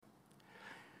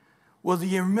Well, do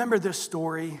you remember this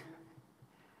story?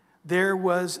 There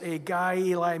was a guy,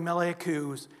 Elimelech,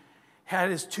 who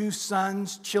had his two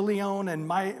sons, Chilion and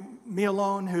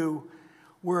Mahlon, who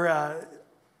were,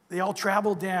 they all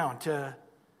traveled down to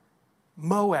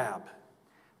Moab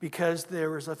because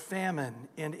there was a famine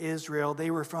in Israel.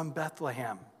 They were from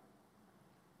Bethlehem.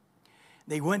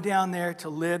 They went down there to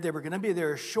live. They were going to be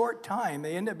there a short time.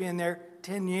 They ended up being there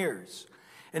 10 years.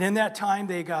 And in that time,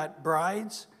 they got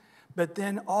brides, but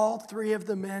then all three of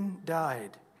the men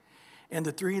died, and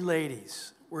the three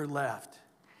ladies were left.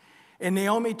 And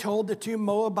Naomi told the two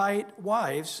Moabite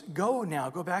wives, go now,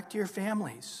 go back to your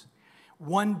families.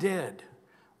 One did,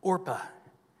 Orpah.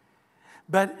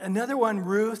 But another one,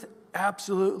 Ruth,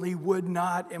 absolutely would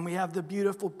not. And we have the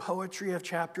beautiful poetry of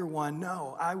chapter 1.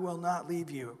 No, I will not leave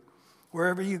you.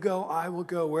 Wherever you go, I will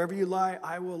go. Wherever you lie,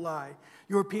 I will lie.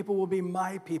 Your people will be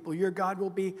my people. Your God will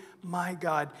be my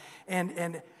God. And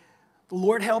the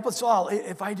Lord help us all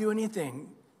if I do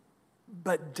anything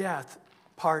but death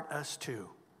part us too.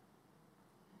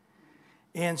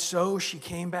 And so she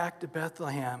came back to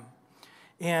Bethlehem.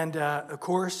 And of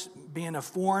course, being a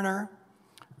foreigner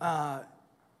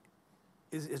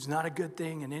is not a good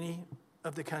thing in any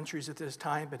of the countries at this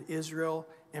time, but Israel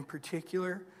in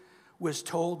particular was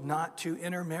told not to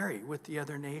intermarry with the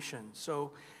other nations.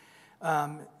 So,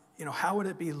 how would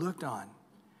it be looked on?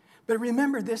 But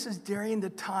remember, this is during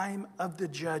the time of the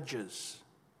judges.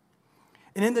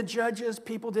 And in the judges,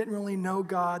 people didn't really know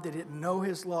God. They didn't know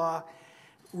his law.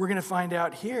 We're going to find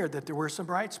out here that there were some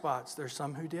bright spots. There's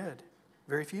some who did.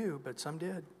 Very few, but some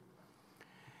did.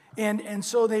 And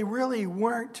so they really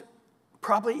weren't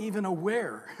probably even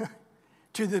aware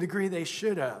to the degree they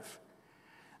should have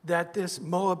that this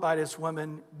Moabitess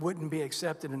woman wouldn't be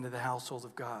accepted into the household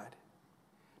of God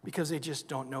because they just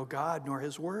don't know God nor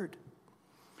his word.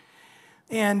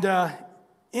 And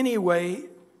anyway,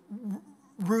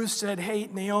 Ruth said, hey,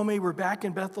 Naomi, we're back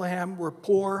in Bethlehem. We're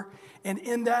poor. And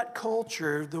in that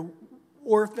culture, the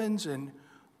orphans and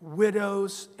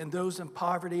widows and those in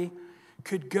poverty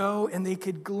could go and they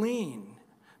could glean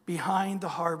behind the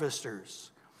harvesters.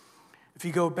 If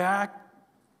you go back,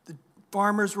 the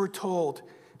farmers were told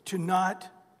to not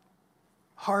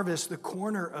harvest the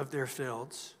corner of their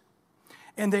fields.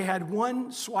 And they had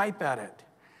one swipe at it.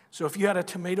 So if you had a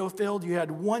tomato field, you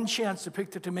had one chance to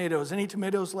pick the tomatoes. Any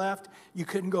tomatoes left, you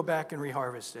couldn't go back and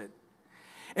reharvest it.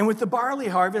 And with the barley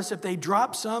harvest, if they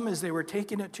dropped some as they were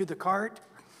taking it to the cart,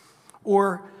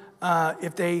 or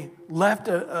if they left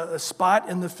a spot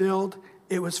in the field,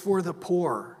 it was for the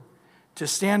poor to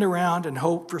stand around and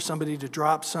hope for somebody to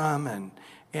drop some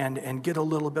and get a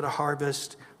little bit of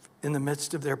harvest in the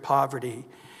midst of their poverty.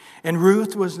 And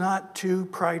Ruth was not too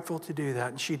prideful to do that.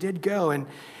 And she did go,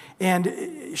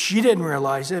 and she didn't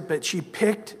realize it, but she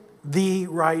picked the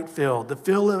right field, the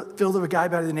field of a guy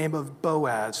by the name of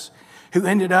Boaz, who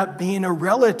ended up being a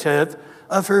relative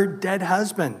of her dead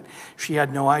husband. She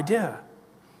had no idea.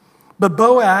 But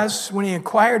Boaz, when he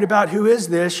inquired about who is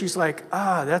this, she's like,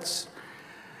 that's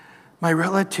my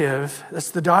relative.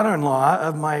 That's the daughter-in-law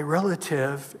of my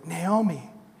relative, Naomi.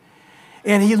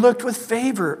 And he looked with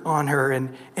favor on her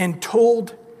and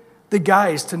told the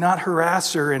guys to not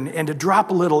harass her and to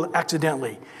drop a little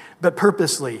accidentally, but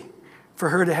purposely, for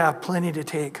her to have plenty to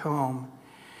take home.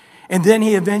 And then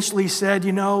he eventually said,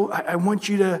 I want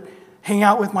you to hang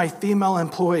out with my female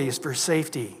employees for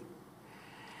safety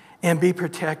and be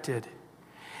protected.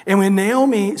 And when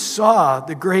Naomi saw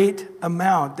the great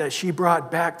amount that she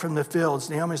brought back from the fields,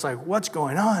 Naomi's like, what's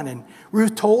going on? And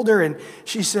Ruth told her, and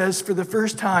she says, for the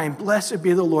first time, blessed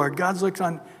be the Lord. God's looked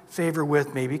on favor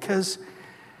with me, because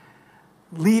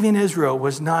leaving Israel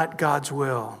was not God's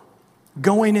will.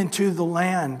 Going into the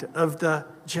land of the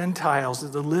Gentiles,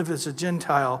 to live as a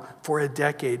Gentile for a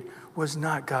decade, was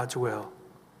not God's will.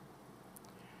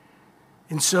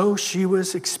 And so she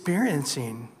was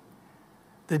experiencing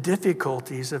the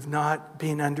difficulties of not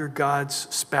being under God's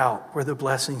spout where the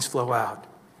blessings flow out.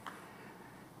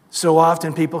 So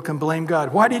often people can blame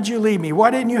God. Why did you leave me?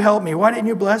 Why didn't you help me? Why didn't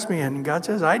you bless me? And God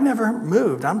says, I never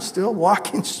moved. I'm still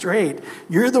walking straight.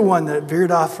 You're the one that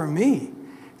veered off from me.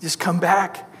 Just come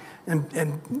back and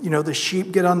the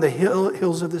sheep get on the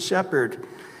hills of the shepherd,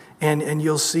 and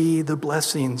you'll see the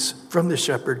blessings from the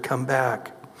shepherd come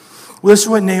back. Well, this is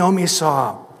what Naomi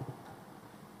saw.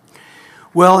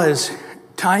 Well, as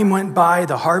time went by,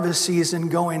 the harvest season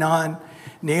going on,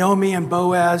 Naomi and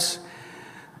Boaz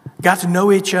got to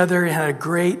know each other and had a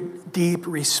great, deep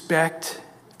respect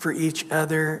for each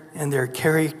other and their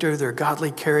character, their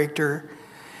godly character.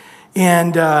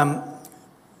 And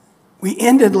we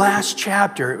ended last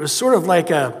chapter. It was sort of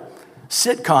like a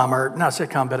sitcom, or not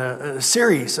sitcom, but a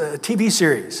series, a TV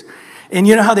series. And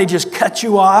you know how they just cut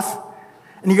you off?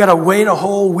 And you got to wait a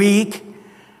whole week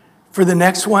for the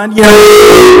next one? You know,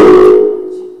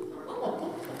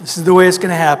 this is the way it's going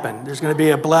to happen. There's going to be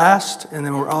a blast, and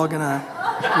then we're all going to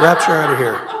rapture out of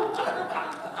here.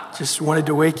 Just wanted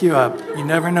to wake you up. You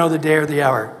never know the day or the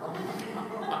hour.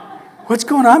 What's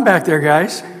going on back there,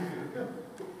 guys?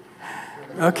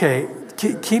 Okay,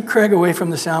 keep Craig away from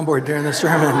the soundboard during the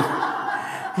sermon.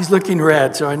 He's looking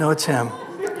red, so I know it's him.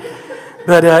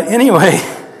 But anyway,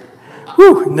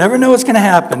 never know what's going to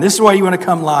happen. This is why you want to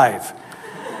come live.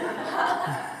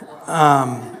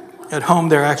 At home,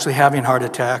 they're actually having heart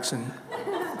attacks and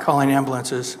calling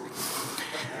ambulances.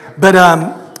 But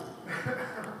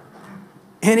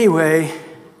anyway,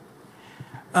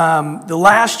 the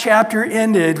last chapter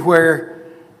ended where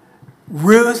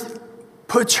Ruth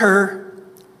puts her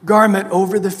garment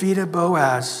over the feet of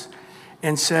Boaz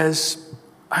and says,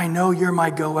 I know you're my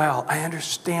Goel. I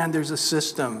understand there's a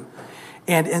system.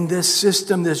 And in this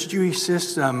system, this Jewish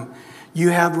system, you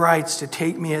have rights to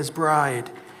take me as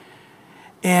bride.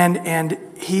 And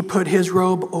he put his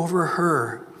robe over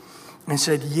her and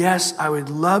said, yes, I would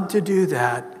love to do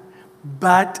that,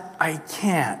 but I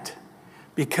can't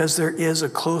because there is a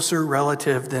closer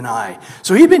relative than I.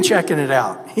 So he'd been checking it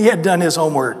out. He had done his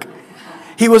homework.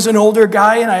 He was an older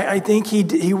guy, and I think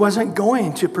he wasn't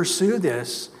going to pursue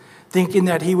this, thinking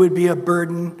that he would be a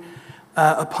burden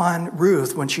upon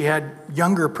Ruth when she had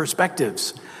younger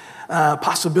perspectives,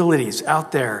 possibilities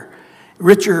out there,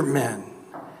 richer men.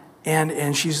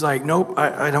 And she's like, nope,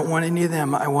 I don't want any of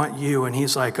them. I want you. And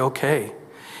he's like, okay.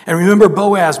 And remember,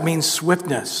 Boaz means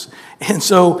swiftness. And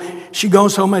so she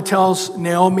goes home and tells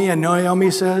Naomi, and Naomi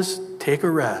says, take a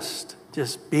rest.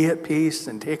 Just be at peace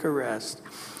and take a rest.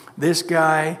 This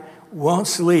guy won't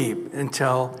sleep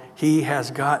until he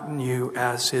has gotten you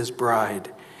as his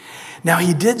bride. Now,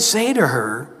 he did say to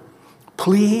her,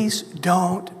 please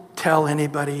don't tell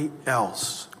anybody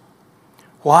else.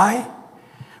 Why?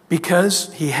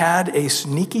 Because he had a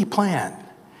sneaky plan.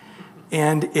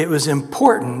 And it was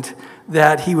important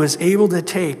that he was able to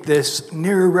take this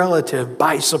near relative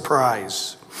by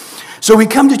surprise. So we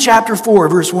come to chapter 4,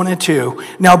 verse 1 and 2.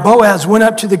 Now Boaz went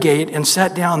up to the gate and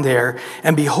sat down there,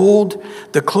 and behold,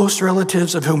 the close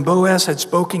relatives of whom Boaz had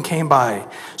spoken came by.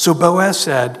 So Boaz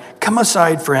said, come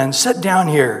aside, friend, sit down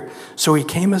here. So he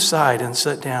came aside and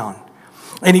sat down.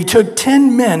 And he took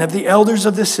 10 men of the elders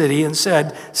of the city and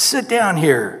said, sit down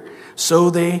here. So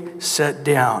they sat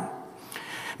down.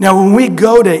 Now when we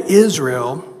go to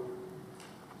Israel,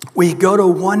 we go to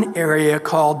one area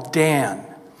called Dan.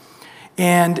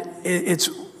 And it's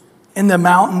in the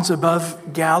mountains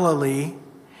above Galilee.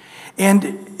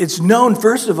 And it's known,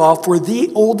 first of all, for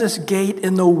the oldest gate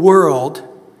in the world,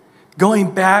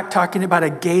 going back, talking about a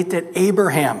gate that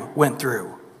Abraham went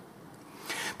through.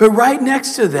 But right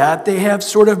next to that, they have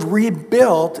sort of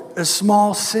rebuilt a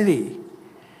small city.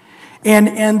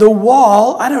 And the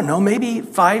wall, I don't know, maybe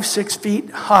 5-6 feet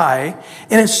high,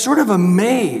 and it's sort of a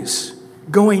maze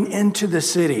going into the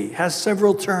city, has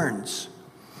several turns.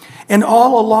 And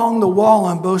all along the wall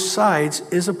on both sides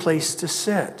is a place to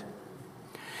sit.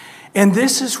 And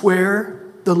this is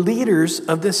where the leaders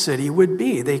of the city would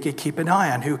be. They could keep an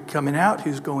eye on who's coming out,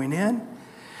 who's going in.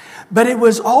 But it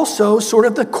was also sort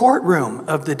of the courtroom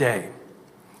of the day.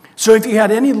 So if you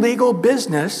had any legal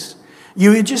business,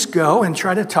 you would just go and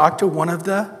try to talk to one of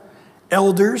the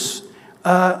elders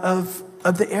of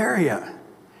the area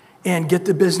and get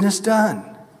the business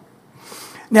done.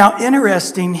 Now,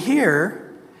 interesting here,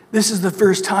 this is the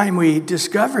first time we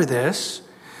discover this,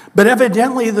 but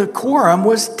evidently the quorum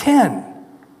was 10.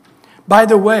 By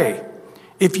the way,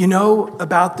 if you know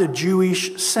about the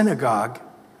Jewish synagogue,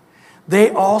 they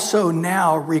also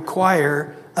now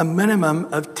require a minimum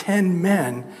of 10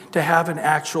 men to have an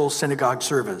actual synagogue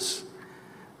service.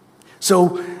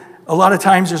 So a lot of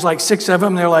times there's like 6 of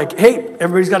them. They're like, hey,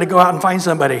 everybody's got to go out and find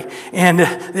somebody. And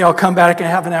they all come back in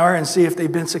half an hour and see if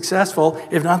they've been successful.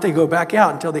 If not, they go back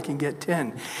out until they can get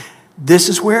 10. This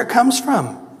is where it comes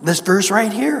from, this verse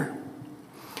right here.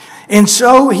 And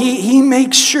so he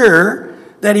makes sure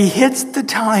that he hits the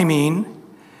timing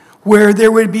where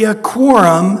there would be a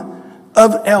quorum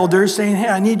of elders saying, hey,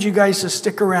 I need you guys to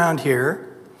stick around here.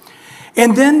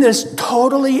 And then this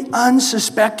totally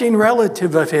unsuspecting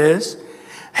relative of his,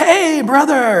 hey,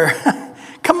 brother,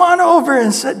 come on over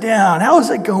and sit down. How's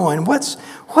it going?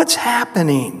 What's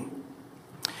happening?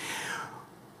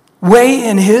 Way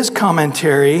in his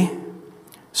commentary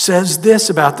says this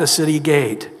about the city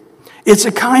gate. It's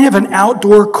a kind of an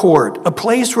outdoor court, a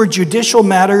place where judicial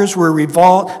matters were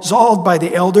resolved by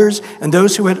the elders and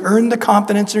those who had earned the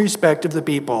confidence and respect of the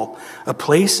people, a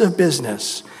place of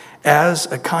business,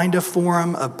 as a kind of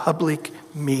forum of public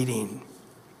meeting.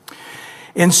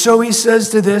 And so he says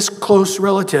to this close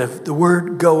relative, the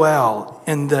word goel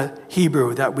in the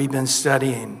Hebrew that we've been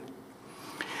studying.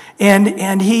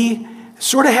 And he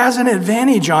sort of has an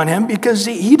advantage on him because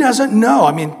he doesn't know.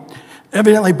 I mean,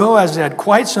 evidently Boaz had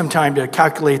quite some time to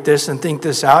calculate this and think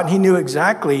this out. And he knew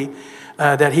exactly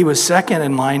that he was second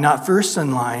in line, not first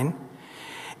in line.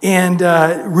 And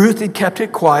Ruth had kept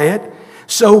it quiet.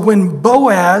 So when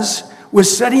Boaz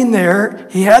was sitting there,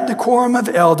 he had the quorum of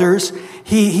elders.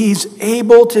 He's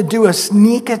able to do a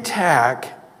sneak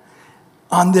attack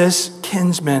on this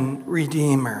kinsman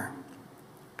redeemer.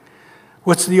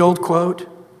 What's the old quote?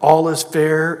 All is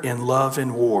fair in love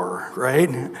and war,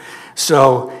 right?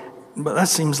 So, but that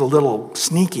seems a little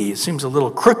sneaky. It seems a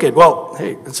little crooked. Well,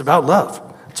 hey, it's about love.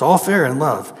 It's all fair in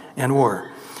love and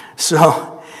war.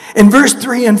 So, in verse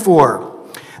 3 and 4,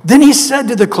 then he said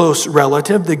to the close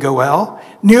relative, the Goel,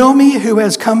 Naomi, who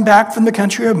has come back from the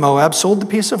country of Moab, sold the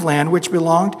piece of land which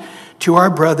belonged to our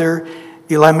brother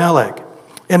Elimelech.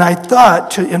 And I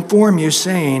thought to inform you,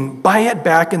 saying, buy it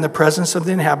back in the presence of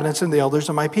the inhabitants and the elders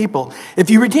of my people. If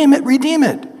you redeem it, redeem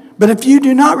it. But if you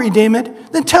do not redeem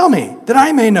it, then tell me, that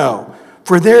I may know.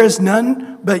 For there is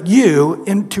none but you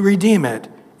to redeem it,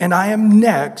 and I am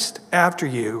next after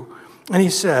you. And he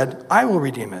said, I will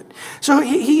redeem it. So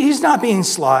he's not being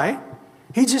sly.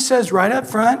 He just says right up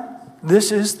front,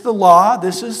 this is the law.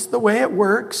 This is the way it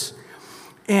works.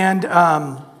 And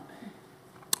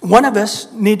one of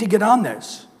us need to get on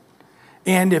this.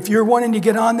 And if you're wanting to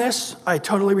get on this, I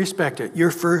totally respect it. You're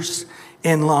first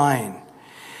in line.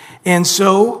 And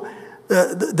so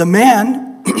the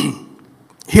man,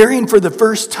 hearing for the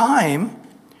first time,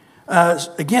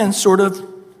 again, sort of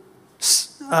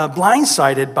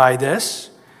blindsided by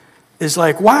this, is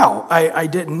like, wow, I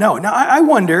didn't know. Now, I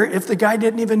wonder if the guy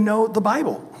didn't even know the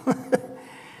Bible.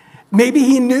 Maybe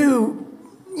he knew,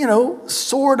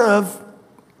 sort of,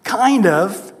 kind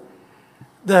of,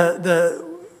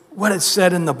 what it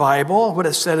said in the Bible, what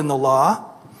it said in the law.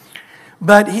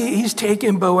 But he's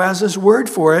taken Boaz's word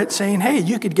for it, saying, hey,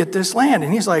 you could get this land.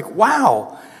 And he's like,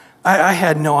 wow, I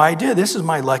had no idea. This is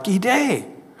my lucky day.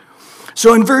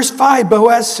 So in verse 5,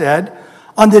 Boaz said,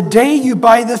 on the day you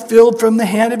buy the field from the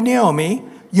hand of Naomi,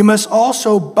 you must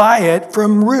also buy it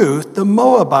from Ruth, the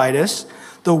Moabitess,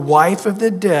 the wife of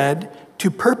the dead, to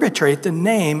perpetrate the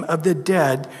name of the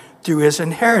dead through his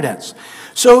inheritance.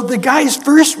 So the guy's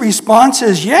first response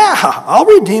is, yeah, I'll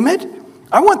redeem it.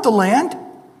 I want the land.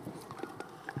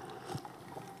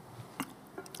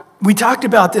 We talked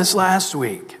about this last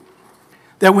week,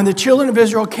 that when the children of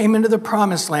Israel came into the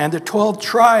promised land, the 12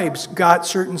 tribes got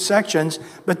certain sections,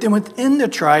 but then within the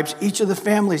tribes, each of the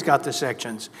families got the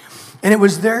sections. And it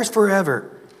was theirs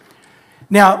forever.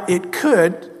 Now, it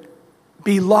could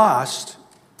be lost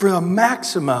for a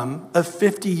maximum of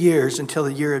 50 years until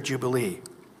the year of Jubilee.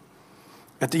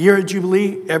 At the year of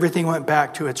Jubilee, everything went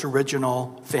back to its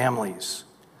original families.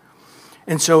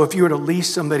 And so if you were to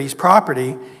lease somebody's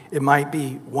property, it might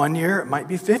be 1 year, it might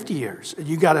be 50 years.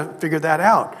 You got to figure that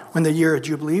out when the year of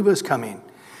Jubilee was coming.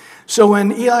 So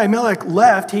when Elimelech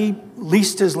left, he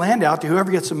leased his land out to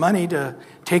whoever gets the money to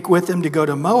take with him to go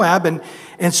to Moab.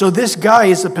 And so this guy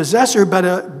is the possessor, but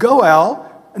a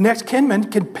Goel, a next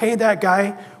kinman, can pay that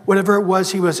guy whatever it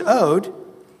was he was owed,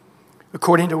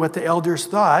 according to what the elders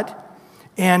thought.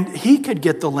 And he could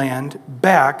get the land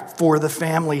back for the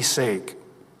family's sake.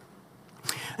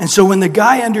 And so when the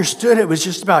guy understood it was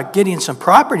just about getting some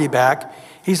property back,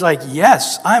 he's like,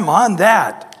 yes, I'm on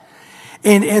that.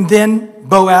 And then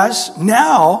Boaz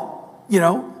now,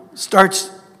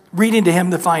 starts reading to him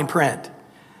the fine print.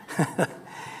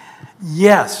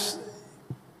 Yes.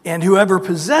 And whoever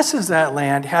possesses that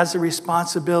land has the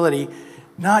responsibility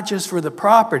not just for the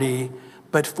property,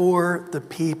 but for the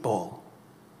people.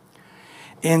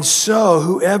 And so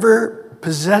whoever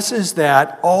possesses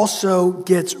that also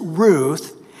gets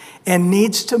Ruth and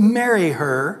needs to marry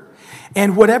her.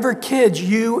 And whatever kids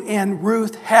you and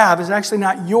Ruth have is actually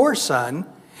not your son.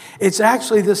 It's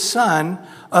actually the son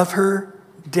of her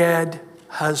dead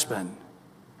husband.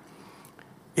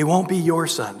 It won't be your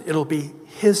son. It'll be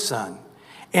his son.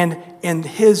 And in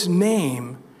his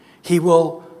name, he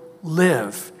will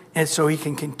live. And so he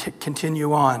can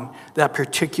continue on that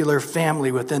particular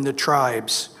family within the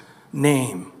tribe's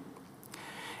name.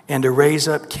 And to raise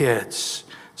up kids.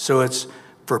 So it's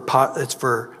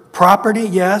for property,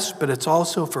 yes, but it's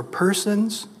also for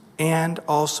persons and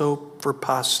also for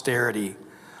posterity.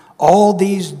 All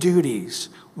these duties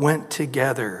went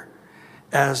together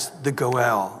as the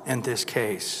Goel in this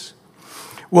case.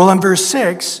 Well, in verse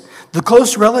 6, The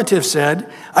close relative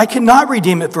said, I cannot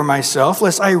redeem it for myself,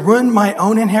 lest I ruin my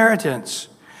own inheritance.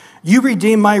 You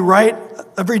redeem my right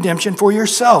of redemption for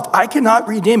yourself. I cannot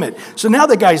redeem it. So now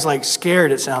the guy's like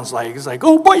scared, it sounds like. He's like,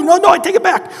 oh boy, no, I take it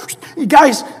back. You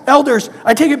guys, elders,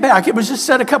 I take it back. It was just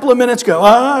said a couple of minutes ago.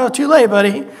 Oh, too late,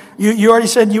 buddy. You already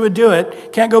said you would do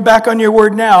it. Can't go back on your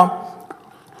word now.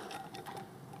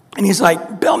 And he's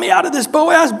like, bail me out of this,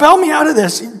 Boaz. Bail me out of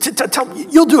this.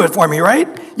 You'll do it for me, right?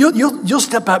 You'll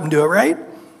step up and do it, right?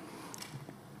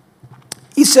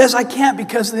 He says, I can't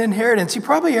because of the inheritance. He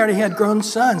probably already had grown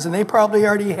sons, and they probably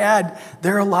already had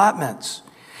their allotments.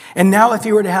 And now if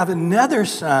he were to have another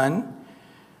son,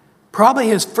 probably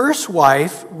his first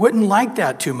wife wouldn't like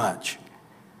that too much.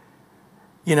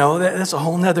 You know, that's a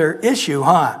whole nother issue,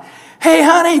 huh? Hey,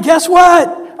 honey, guess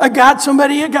what? I got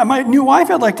my new wife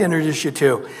I'd like to introduce you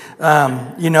to.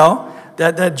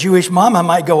 That Jewish mama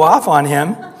might go off on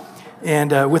him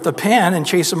and with a pen and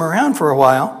chase him around for a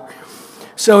while.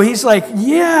 So he's like,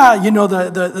 yeah,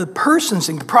 the persons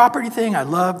thing, the property thing, I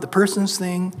love the persons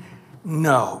thing.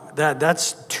 No,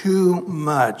 that's too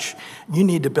much. You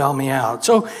need to bail me out.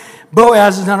 So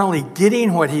Boaz is not only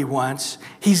getting what he wants,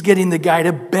 he's getting the guy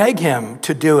to beg him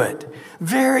to do it.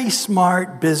 Very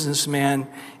smart businessman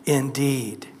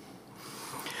indeed.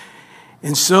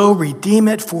 And so redeem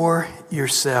it for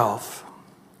yourself.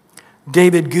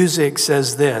 David Guzik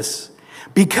says this,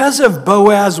 because of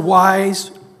Boaz's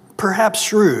wise, perhaps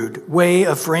shrewd way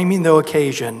of framing the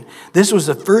occasion, this was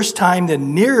the first time the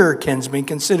nearer kinsman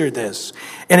considered this.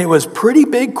 And it was a pretty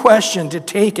big question to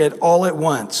take it all at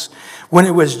once. When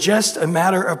it was just a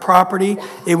matter of property,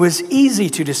 it was easy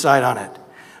to decide on it.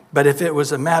 But if it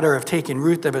was a matter of taking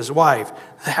Ruth of his wife,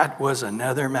 that was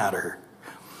another matter.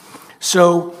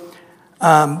 So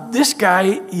this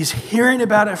guy, he's hearing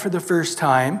about it for the first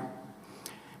time.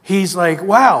 He's like,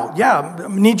 wow, yeah,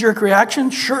 knee-jerk reaction?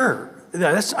 Sure.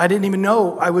 I didn't even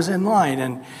know I was in line.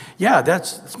 And yeah,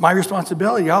 that's my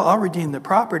responsibility. I'll redeem the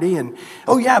property. And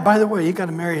oh yeah, by the way, you got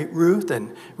to marry Ruth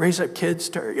and raise up kids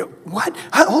to her. What?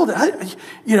 Hold it.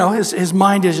 His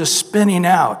mind is just spinning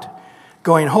out,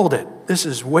 going, hold it. This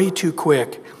is way too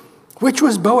quick. Which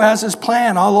was Boaz's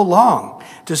plan all along,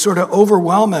 to sort of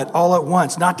overwhelm it all at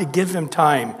once, not to give him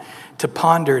time to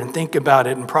ponder and think about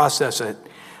it and process it,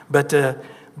 but to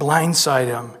blindside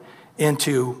him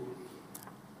into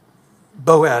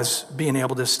Boaz being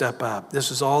able to step up. This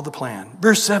is all the plan.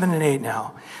 Verse 7 and 8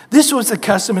 now. This was the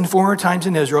custom in former times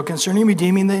in Israel concerning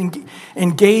redeeming the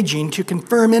engaging to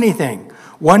confirm anything.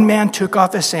 One man took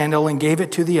off a sandal and gave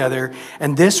it to the other,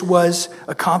 and this was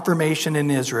a confirmation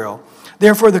in Israel.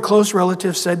 Therefore the close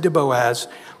relative said to Boaz,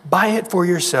 buy it for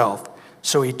yourself.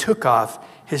 So he took off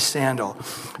his sandal.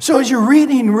 So as you're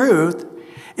reading Ruth,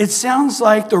 it sounds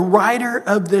like the writer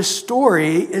of this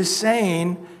story is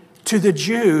saying to the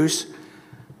Jews,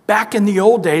 back in the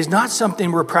old days, not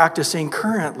something we're practicing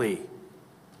currently.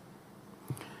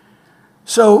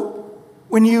 So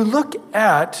when you look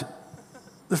at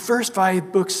the first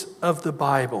 5 books of the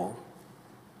Bible,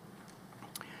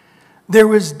 there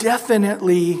was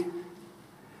definitely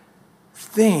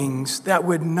things that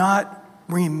would not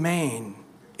remain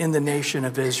in the nation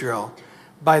of Israel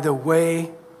by the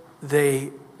way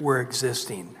they were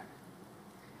existing.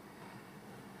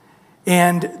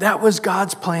 And that was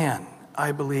God's plan,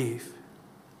 I believe.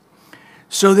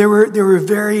 So there were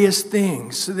various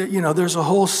things. So that, there's a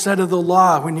whole set of the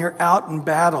law when you're out in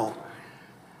battle.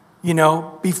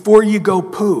 Before you go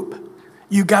poop,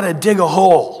 you got to dig a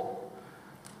hole.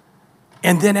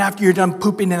 And then after you're done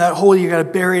pooping in that hole, you got to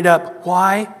bury it up.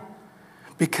 Why?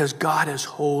 Because God is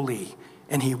holy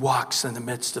and he walks in the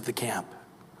midst of the camp.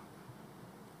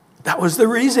 That was the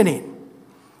reasoning.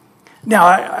 Now,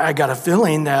 I got a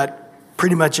feeling that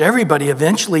pretty much everybody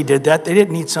eventually did that. They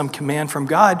didn't need some command from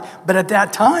God. But at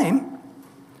that time,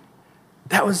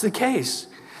 that was the case.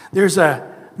 There's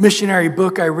a missionary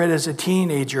book I read as a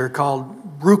teenager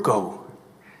called Ruko.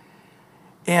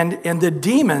 And the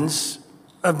demons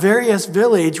of various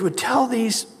village would tell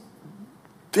these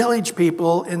village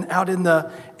people out in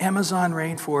the Amazon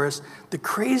rainforest the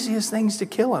craziest things to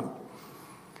kill them.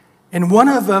 And one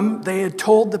of them, they had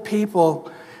told the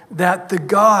people that the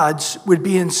gods would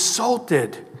be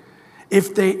insulted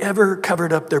if they ever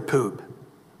covered up their poop.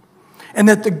 And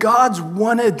that the gods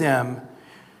wanted them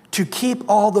to keep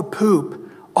all the poop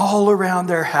all around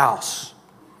their house.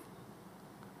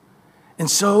 And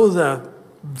so the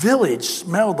village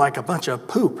smelled like a bunch of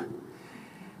poop.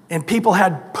 And people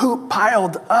had poop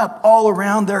piled up all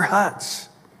around their huts.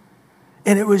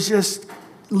 And it was just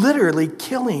literally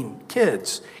killing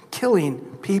kids, killing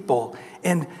people,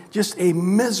 and just a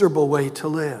miserable way to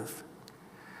live.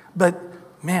 But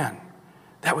man,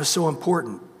 That was so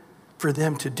important for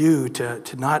them to do,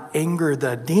 to not anger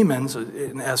the demons,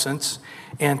 in essence,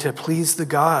 and to please the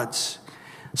gods.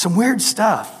 Some weird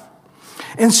stuff.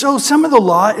 And so some of the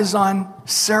law is on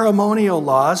ceremonial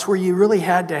laws, where you really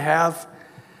had to have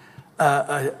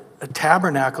a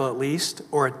tabernacle at least,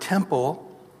 or a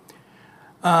temple.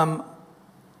 And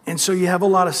so you have a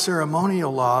lot of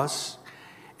ceremonial laws.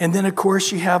 And then, of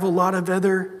course, you have a lot of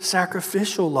other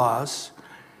sacrificial laws,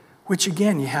 which,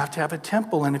 again, you have to have a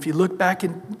temple. And if you look back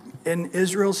in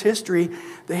Israel's history,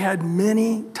 they had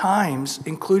many times,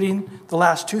 including the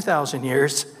last 2,000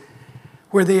 years,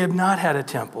 where they have not had a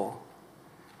temple,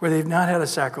 where they've not had a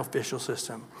sacrificial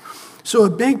system. So a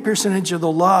big percentage of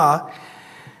the law,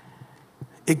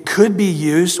 it could be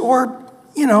used, or,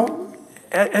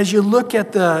 as you look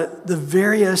at the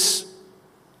various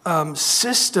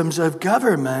systems of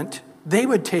government, they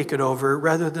would take it over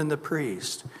rather than the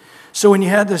priest. So when you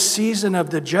had the season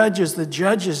of the judges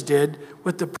did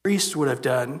what the priests would have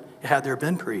done had there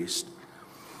been priests.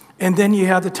 And then you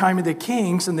have the time of the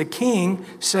kings, and the king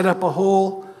set up a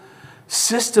whole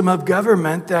system of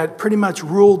government that pretty much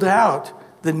ruled out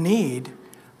the need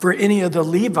for any of the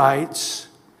Levites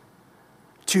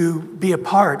to be a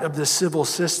part of the civil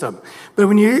system. But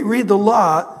when you read the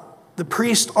law, the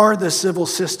priests are the civil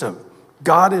system.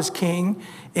 God is king,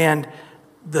 and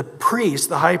the priest,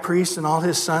 the high priest and all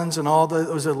his sons and all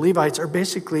those Levites are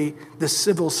basically the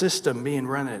civil system being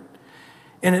run it.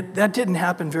 And that didn't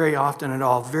happen very often at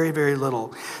all, very, very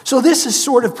little. So this is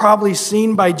sort of probably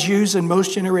seen by Jews in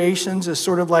most generations as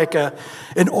sort of like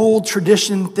an old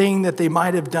tradition thing that they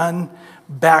might have done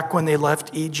back when they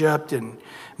left Egypt. And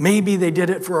maybe they did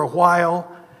it for a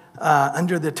while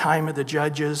under the time of the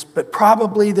judges, but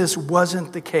probably this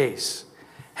wasn't the case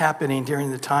happening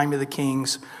during the time of the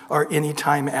kings or any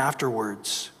time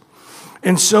afterwards.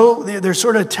 And so they're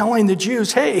sort of telling the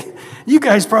Jews, hey, you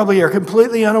guys probably are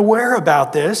completely unaware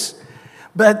about this,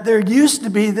 but there used to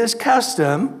be this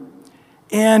custom,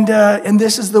 and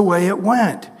this is the way it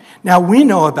went. Now, we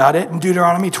know about it in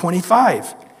Deuteronomy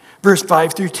 25, verse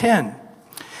 5 through 10.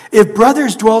 If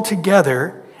brothers dwell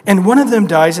together, and one of them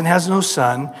dies and has no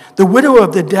son, the widow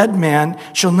of the dead man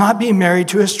shall not be married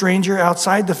to a stranger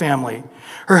outside the family.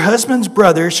 Her husband's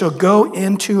brother shall go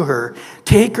in to her,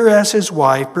 take her as his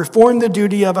wife, perform the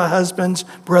duty of a husband's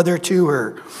brother to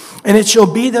her. And it shall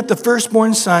be that the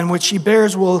firstborn son which she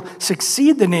bears will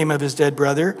succeed the name of his dead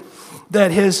brother,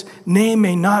 that his name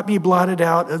may not be blotted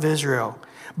out of Israel.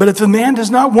 But if the man does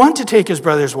not want to take his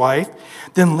brother's wife,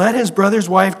 then let his brother's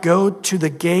wife go to the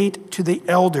gate to the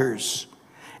elders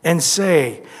and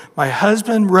say, my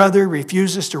husband brother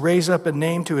refuses to raise up a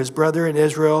name to his brother in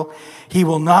Israel. He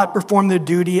will not perform the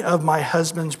duty of my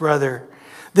husband's brother.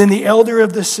 Then the elder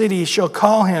of the city shall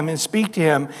call him and speak to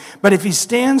him. But if he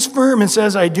stands firm and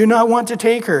says, I do not want to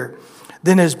take her,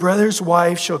 then his brother's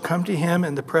wife shall come to him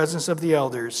in the presence of the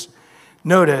elders.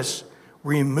 Notice,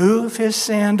 remove his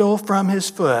sandal from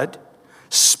his foot,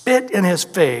 spit in his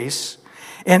face,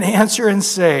 and answer and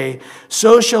say,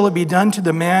 so shall it be done to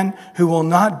the man who will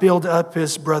not build up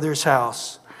his brother's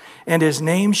house. And his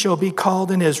name shall be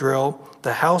called in Israel,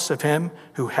 the house of him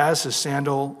who has his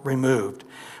sandal removed.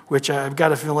 Which I've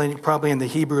got a feeling probably in the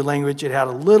Hebrew language it had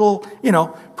a little,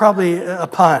 probably a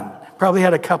pun. Probably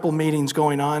had a couple meanings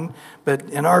going on, but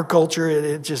in our culture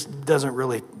it just doesn't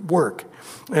really work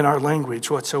in our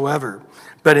language whatsoever.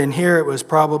 But in here, it was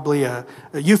probably a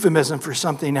euphemism for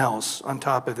something else on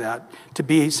top of that, to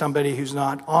be somebody who's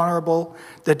not honorable,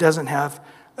 that doesn't have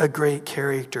a great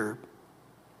character.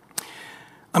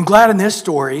 I'm glad in this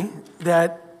story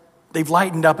that they've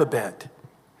lightened up a bit.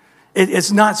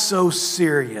 It's not so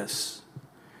serious.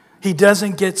 He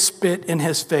doesn't get spit in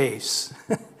his face.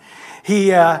 He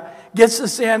gets the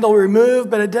sandal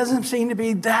removed, but it doesn't seem to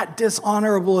be that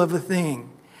dishonorable of a thing.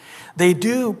 They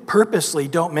purposely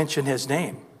don't mention his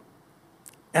name.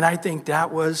 And I think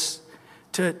that was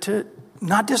to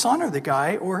not dishonor the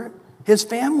guy or his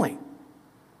family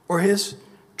or his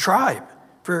tribe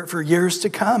for years to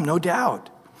come, no doubt.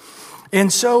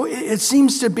 And so it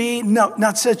seems to be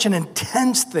not such an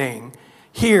intense thing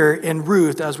here in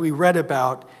Ruth as we read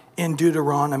about in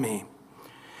Deuteronomy.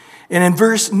 And in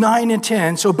verse 9 and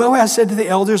 10, so Boaz said to the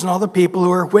elders and all the people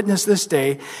who are witness this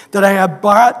day, that I have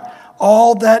bought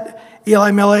all that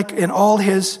Elimelech and all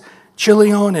his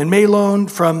Chilion and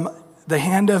Mahlon from the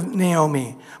hand of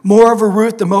Naomi. Moreover,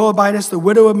 Ruth the Moabitess, the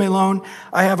widow of Mahlon,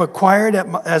 I have acquired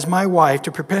as my wife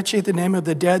to perpetuate the name of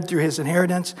the dead through his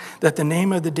inheritance, that the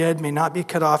name of the dead may not be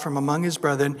cut off from among his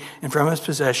brethren and from his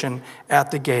possession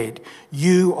at the gate.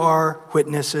 You are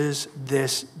witnesses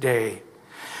this day.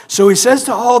 So he says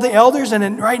to all the elders,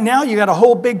 and right now you got a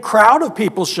whole big crowd of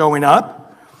people showing up.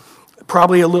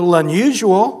 probably a little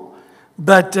unusual,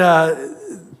 but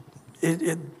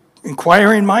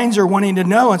inquiring minds are wanting to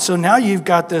know. And so now you've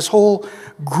got this whole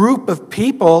group of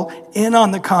people in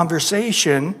on the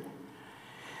conversation.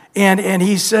 And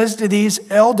he says to these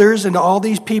elders and to all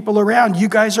these people around, you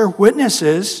guys are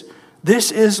witnesses.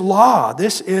 This is law.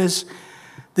 This is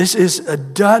a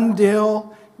done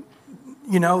deal.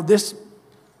 You know, this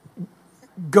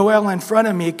Goel in front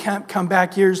of me can't come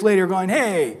back years later going,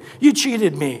 hey, you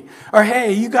cheated me. Or,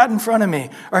 hey, you got in front of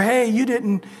me. Or, hey, you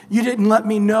didn't let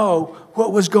me know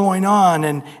what was going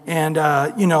on. And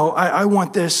I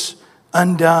want this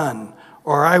undone.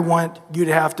 Or I want you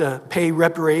to have to pay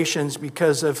reparations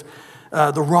because of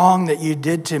the wrong that you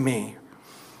did to me.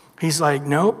 He's like,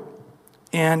 nope.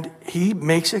 And he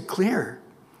makes it clear.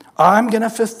 I'm going to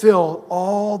fulfill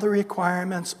all the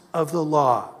requirements of the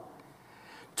law.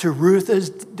 To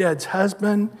Ruth's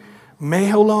husband,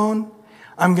 Mahlon,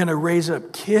 I'm going to raise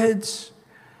up kids,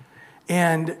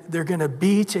 and they're going to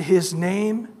be to his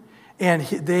name, and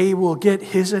they will get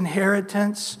his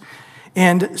inheritance.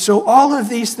 And so all of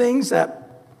these things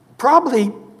that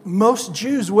probably most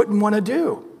Jews wouldn't want to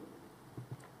do.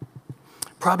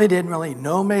 Probably didn't really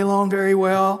know Mahlon very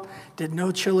well, didn't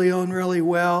know Chilion really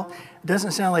well. It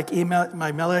doesn't sound like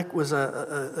Elimelech was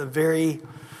a very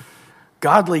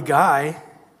godly guy.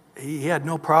 He had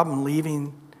no problem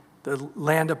leaving the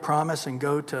land of promise and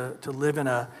go to live in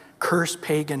a cursed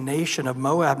pagan nation of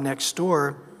Moab next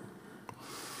door.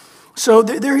 So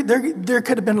there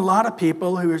could have been a lot of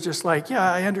people who were just like,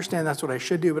 yeah, I understand that's what I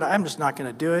should do, but I'm just not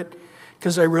going to do it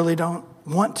because I really don't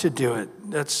want to do it.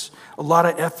 That's a lot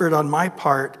of effort on my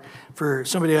part for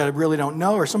somebody I really don't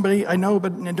know or somebody I know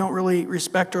but don't really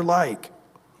respect or like.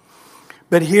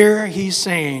 But here he's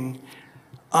saying,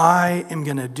 I am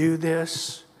going to do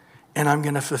this, and I'm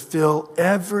going to fulfill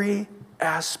every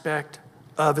aspect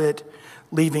of it,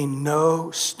 leaving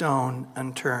no stone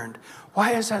unturned.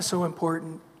 Why is that so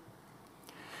important?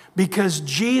 Because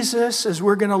Jesus, as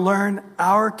we're going to learn,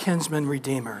 our kinsman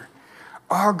redeemer,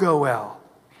 our Goel,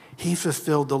 he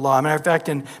fulfilled the law. Matter of fact,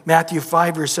 in Matthew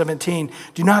 5, verse 17,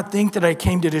 do not think that I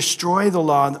came to destroy the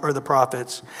law or the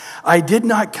prophets. I did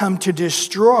not come to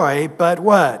destroy, but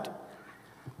what?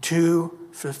 To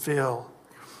fulfill.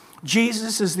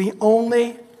 Jesus is the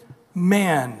only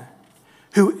man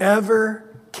who ever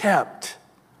kept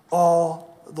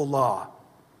all the law.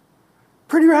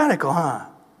 Pretty radical, huh?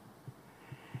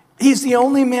 He's the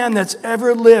only man that's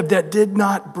ever lived that did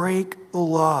not break the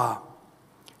law.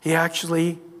 He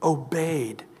actually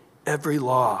obeyed every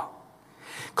law.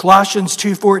 Colossians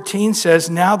 2:14 says,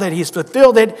 now that he's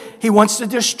fulfilled it, he wants to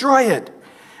destroy it.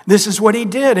 This is what he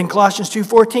did in Colossians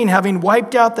 2:14, having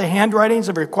wiped out the handwritings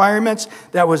of requirements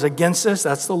that was against us,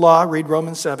 that's the law, read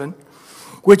Romans 7,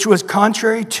 which was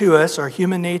contrary to us, our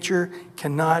human nature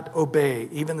cannot obey,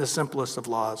 even the simplest of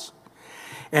laws.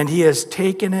 And he has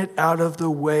taken it out of the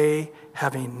way,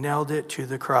 having nailed it to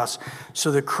the cross.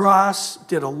 So the cross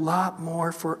did a lot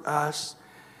more for us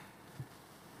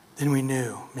than we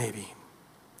knew, maybe.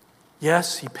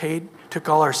 Yes, he took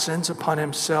all our sins upon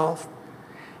himself,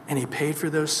 and he paid for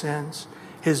those sins.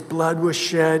 His blood was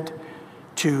shed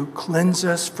to cleanse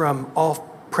us from all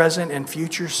present and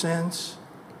future sins.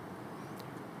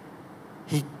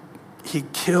 He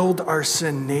killed our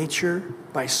sin nature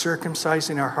by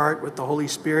circumcising our heart with the Holy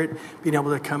Spirit, being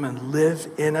able to come and live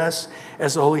in us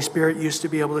as the Holy Spirit used to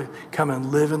be able to come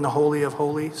and live in the Holy of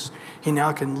Holies. He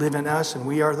now can live in us, and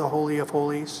we are the Holy of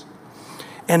Holies.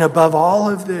 And above all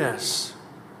of this,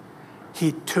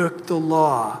 he took the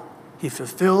law, he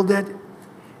fulfilled it,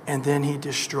 and then he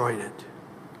destroyed it.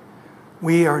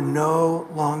 We are no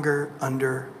longer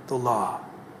under the law,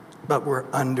 but we're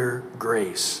under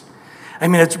grace. I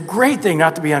mean, it's a great thing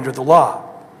not to be under the law.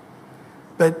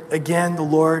 But again, the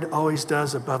Lord always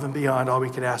does above and beyond all we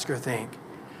could ask or think.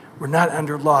 We're not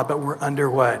under law, but we're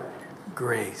under what?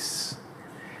 Grace.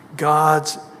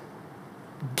 God's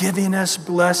giving us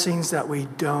blessings that we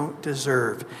don't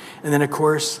deserve. And then, of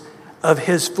course, of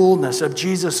his fullness, of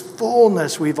Jesus'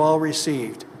 fullness, we've all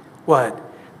received. What?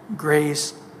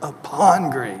 Grace upon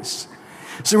grace.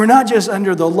 So we're not just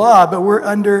under the law, but we're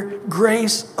under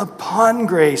grace upon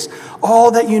grace. All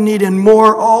that you need and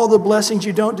more, all the blessings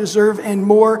you don't deserve and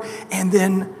more, and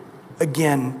then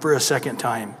again for a second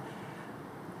time.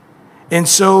 And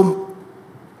so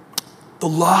the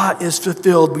law is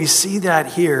fulfilled. We see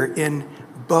that here in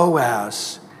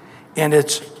Boaz, and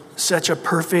it's such a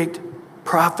perfect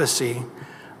prophecy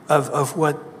of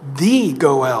what the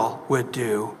Goel would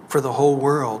do for the whole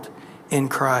world in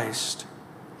Christ.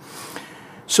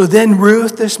 So then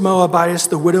Ruth, this Moabitess,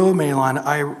 the widow of Mahlon,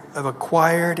 I have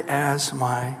acquired as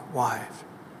my wife.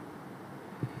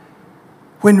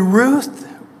 When Ruth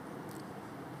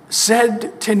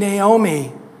said to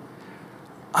Naomi,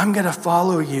 I'm going to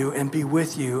follow you and be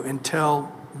with you until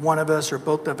one of us or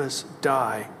both of us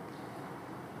die,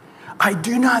 I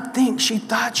do not think she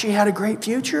thought she had a great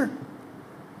future.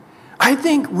 I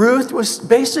think Ruth was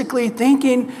basically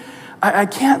thinking, I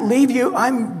can't leave you.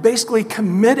 I'm basically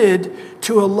committed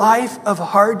to a life of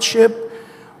hardship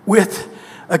with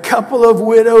a couple of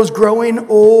widows growing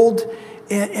old.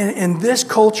 In this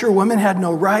culture, women had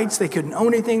no rights. They couldn't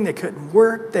own anything. They couldn't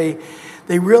work. They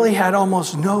really had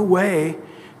almost no way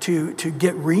to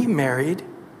get remarried.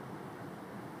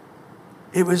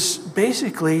 It was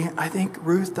basically, I think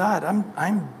Ruth thought,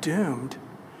 I'm doomed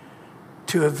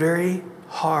to a very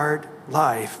hard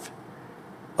life,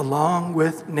 along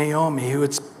with Naomi, who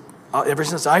it's ever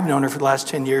since I've known her for the last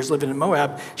 10 years living in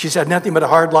Moab, she's had nothing but a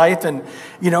hard life, and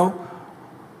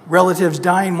relatives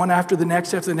dying one after the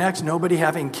next, nobody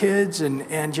having kids,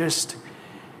 and just,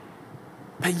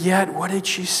 but yet, what did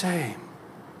she say?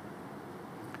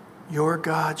 Your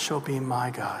God shall be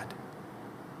my God.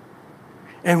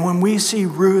 And when we see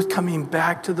Ruth coming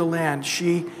back to the land,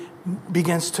 she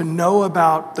begins to know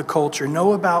about the culture,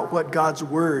 know about what God's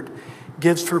word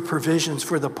gives for provisions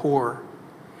for the poor.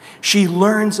 She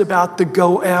learns about the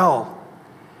Goel.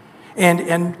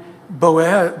 And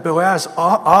Boaz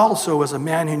also was a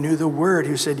man who knew the word,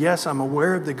 who said, yes, I'm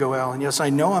aware of the Goel, and yes,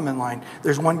 I know I'm in line.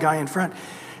 There's one guy in front.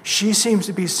 She seems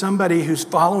to be somebody who's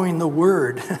following the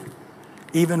word,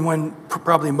 even when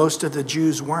probably most of the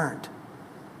Jews weren't.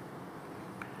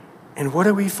 And what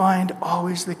do we find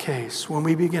always the case? When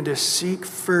we begin to seek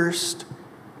first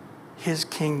his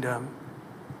kingdom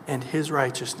and his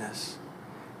righteousness,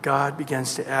 God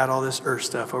begins to add all this earth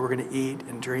stuff, what we're going to eat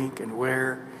and drink and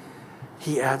wear.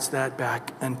 He adds that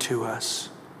back unto us.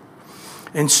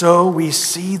 And so we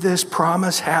see this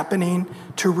promise happening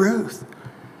to Ruth.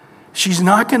 She's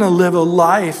not going to live a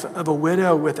life of a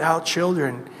widow without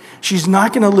children. She's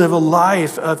not going to live a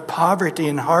life of poverty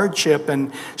and hardship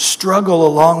and struggle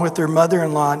along with her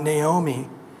mother-in-law, Naomi.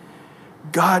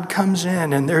 God comes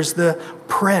in, and there's the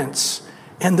prince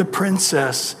and the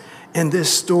princess in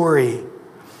this story.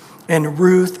 And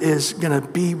Ruth is going to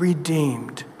be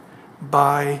redeemed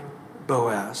by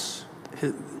Boaz,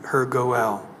 her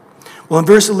Goel. Well, in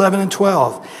verse 11 and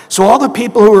 12, so all the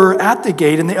people who were at the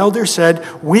gate and the elders said,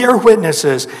 we are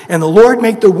witnesses, and the Lord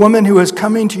make the woman who is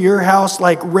coming to your house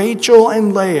like Rachel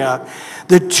and Leah,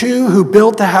 the two who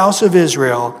built the house of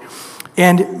Israel.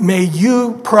 And may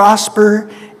you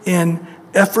prosper in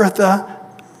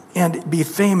Ephrathah and be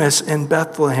famous in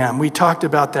Bethlehem. We talked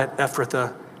about that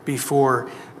Ephrathah before,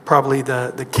 probably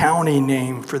the county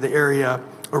name for the area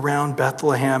around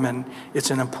Bethlehem, and it's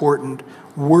an important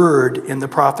word in the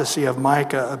prophecy of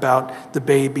Micah about the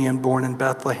babe being born in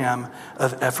Bethlehem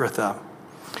of Ephrathah.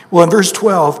 Well, in verse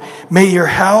 12, may your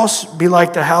house be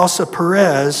like the house of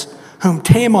Perez, whom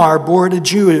Tamar bore to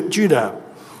Judah,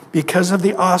 because of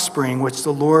the offspring which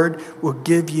the Lord will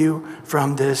give you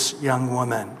from this young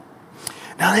woman.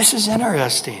 Now, this is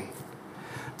interesting.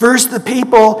 First, the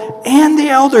people and the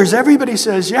elders, everybody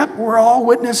says, yep, we're all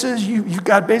witnesses. You've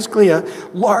got basically a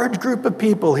large group of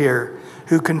people here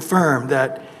who confirm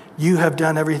that you have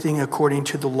done everything according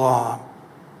to the law.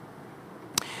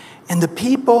 And the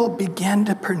people began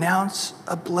to pronounce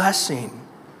a blessing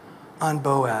on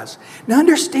Boaz. Now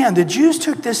understand, the Jews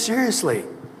took this seriously.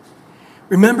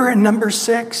 Remember in number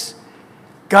 6,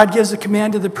 God gives a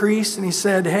command to the priests, and he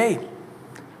said, hey,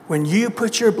 when you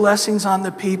put your blessings on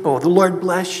the people, the Lord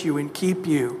bless you and keep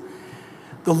you.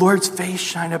 The Lord's face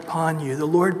shine upon you. The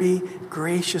Lord be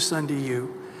gracious unto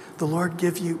you. The Lord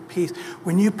give you peace.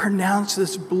 When you pronounce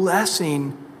this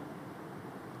blessing,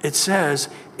 it says,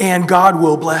 and God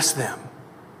will bless them.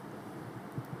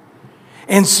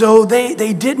 And so they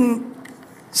didn't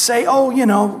say, oh,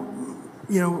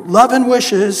 love and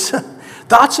wishes,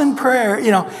 thoughts and prayer.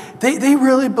 They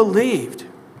really believed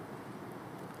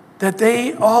that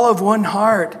they all of one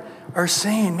heart are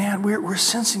saying, man, we're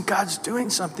sensing God's doing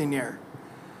something here.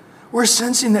 We're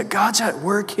sensing that God's at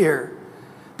work here.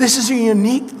 This is a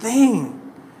unique thing.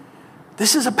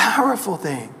 This is a powerful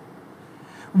thing.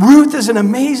 Ruth is an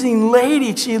amazing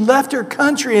lady. She left her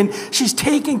country and she's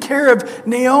taking care of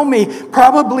Naomi,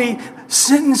 probably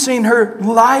sentencing her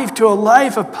life to a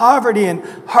life of poverty and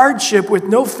hardship with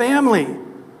no family.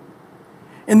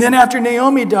 And then after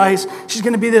Naomi dies, she's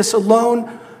going to be this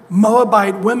alone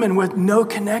Moabite woman with no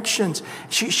connections.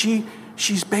 She's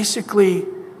basically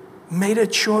made a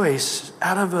choice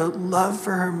out of a love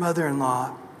for her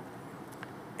mother-in-law.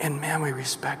 And man, we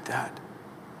respect that.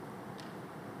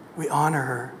 We honor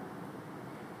her.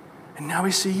 And now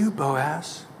we see you,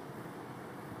 Boaz.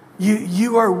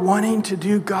 You are wanting to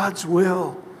do God's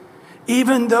will,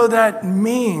 even though that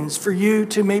means for you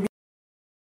to maybe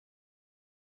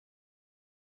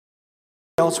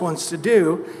else wants to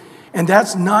do, and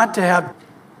that's not to have.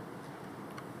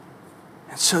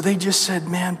 And so they just said,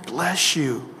 man, bless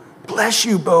you,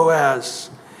 Boaz.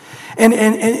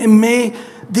 And may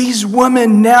these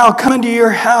women now come into your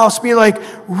house, be like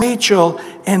Rachel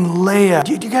and Leah.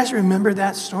 Do you guys remember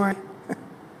that story?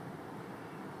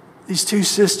 These two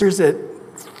sisters that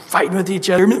fighting with each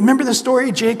other. Remember the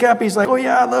story? Jacob, he's like, oh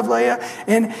yeah, I love Leah.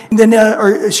 And then,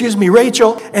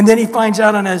 Rachel. And then he finds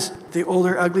out on the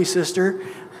older ugly sister.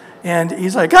 And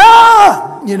he's like,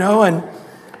 and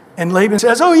Laban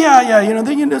says, oh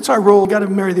yeah, that's our role. Got to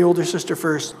marry the older sister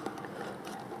first.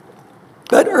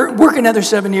 But work another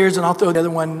 7 years and I'll throw the other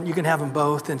one. You can have them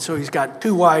both. And so he's got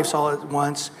 2 wives all at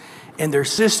once. And they're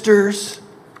sisters.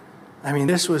 I mean,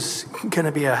 this was going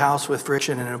to be a house with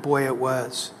friction, and boy, it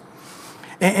was.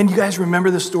 And you guys remember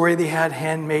the story? They had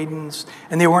handmaidens,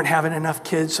 and they weren't having enough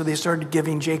kids, so they started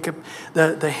giving Jacob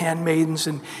the handmaidens.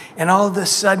 And all of a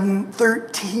sudden,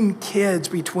 13 kids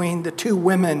between the 2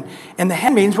 women and the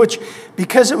handmaidens, which,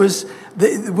 because it was,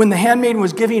 when the handmaiden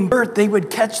was giving birth, they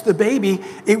would catch the baby.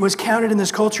 It was counted in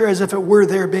this culture as if it were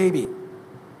their baby.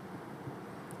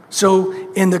 So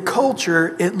in the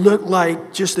culture, it looked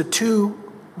like just the 2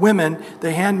 women,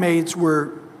 the handmaids,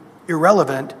 were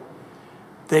irrelevant.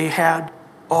 They had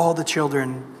all the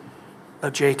children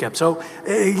of Jacob. So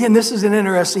again, this is an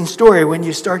interesting story when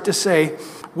you start to say,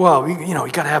 well, you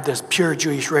got to have this pure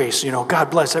Jewish race. God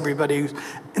bless everybody who's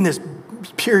in this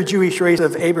pure Jewish race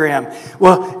of Abraham.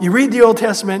 Well, you read the Old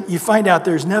Testament, you find out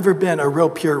there's never been a real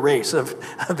pure race of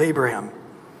Abraham.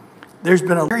 There's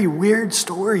been a very weird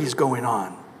stories going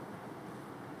on.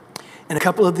 And a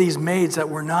couple of these maids that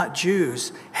were not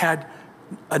Jews had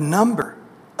a number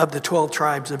of the 12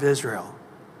 tribes of Israel,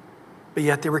 but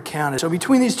yet they were counted. So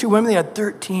between these 2 women, they had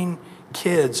 13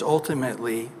 kids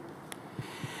ultimately.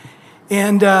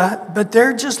 And but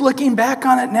they're just looking back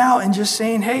on it now and just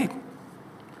saying, hey,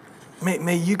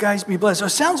 may you guys be blessed. So it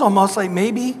sounds almost like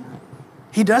maybe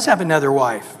he does have another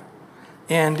wife.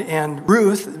 And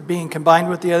Ruth being combined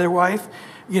with the other wife,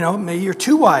 may your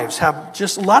 2 wives have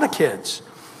just a lot of kids.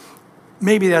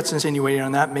 Maybe that's insinuating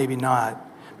on that, maybe not.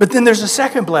 But then there's a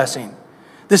second blessing.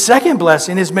 The second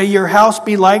blessing is, may your house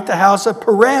be like the house of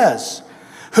Perez,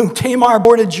 whom Tamar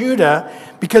bore to Judah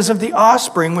because of the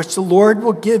offspring which the Lord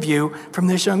will give you from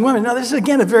this young woman. Now, this is,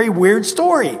 again, a very weird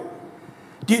story.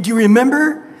 Do you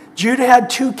remember? Judah had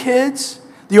 2 kids.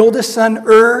 The oldest son,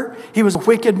 he was a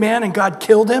wicked man and God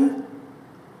killed him.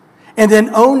 And then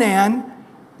Onan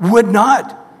would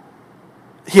not.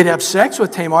 He'd have sex with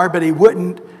Tamar, but he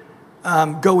wouldn't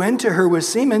go into her with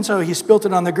semen, so he spilt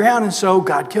it on the ground, and so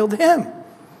God killed him.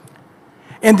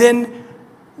 And then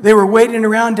they were waiting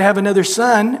around to have another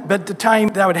son, but the time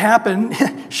that would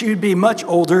happen, she would be much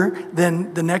older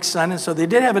than the next son, and so they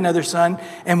did have another son,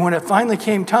 and when it finally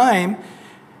came time,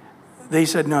 they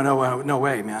said, no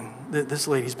way, man. This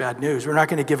lady's bad news. We're not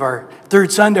going to give our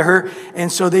 3rd son to her,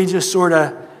 and so they just sort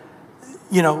of,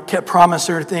 kept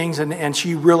promising her things, and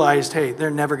she realized, hey, they're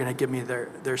never going to give me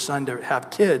their son to have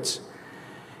kids.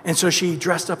 And so she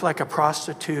dressed up like a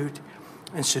prostitute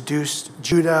and seduced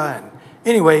Judah. And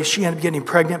anyway, she ended up getting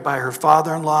pregnant by her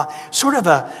father-in-law. Sort of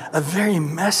a very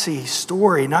messy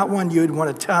story, not one you'd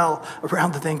want to tell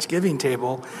around the Thanksgiving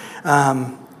table.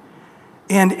 But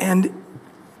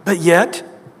yet,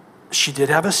 she did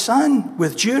have a son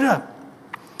with Judah.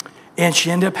 And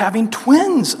she ended up having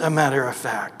twins, a matter of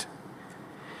fact.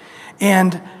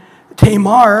 And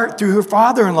Tamar, through her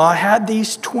father-in-law, had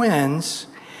these twins.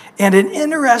 And an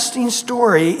interesting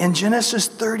story in Genesis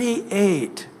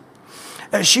 38.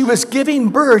 As she was giving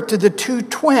birth to the 2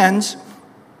 twins,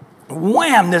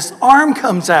 wham, this arm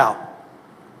comes out.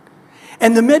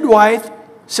 And the midwife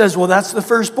says, well, that's the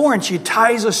firstborn. She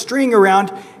ties a string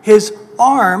around his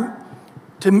arm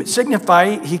to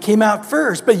signify he came out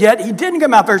first. But yet he didn't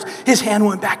come out first. His hand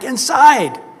went back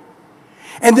inside.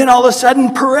 And then all of a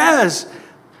sudden, Perez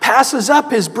passes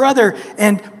up his brother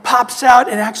and pops out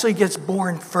and actually gets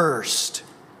born first.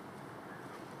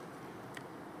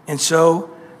 And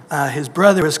so his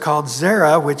brother is called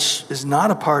Zerah, which is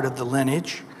not a part of the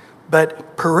lineage.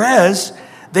 But Perez,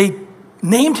 they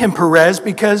named him Perez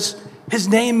because his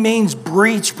name means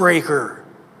breach breaker.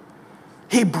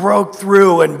 He broke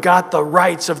through and got the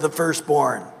rights of the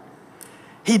firstborn.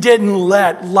 He didn't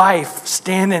let life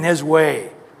stand in his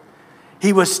way.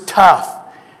 He was tough.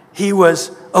 He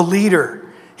was a leader.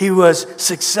 He was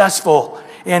successful.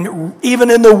 And even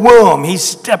in the womb, he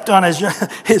stepped on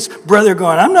his brother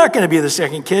going, I'm not going to be the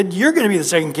second kid. You're going to be the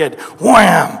second kid.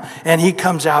 Wham! And he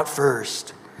comes out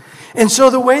first. And so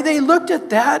the way they looked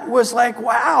at that was like,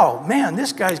 wow, man,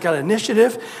 this guy's got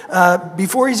initiative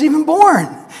before he's even born.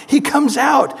 He comes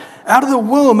out of the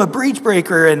womb, a breach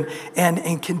breaker,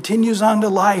 and continues on to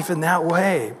life in that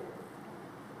way.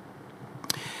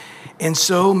 And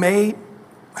so may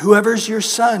whoever's your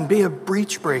son be a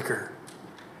breach breaker,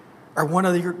 or one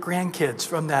of your grandkids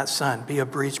from that son be a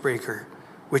breach breaker,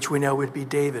 which we know would be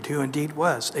David, who indeed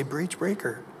was a breach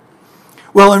breaker.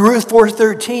 Well, in Ruth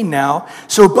 4:13 now,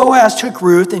 so Boaz took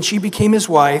Ruth, and she became his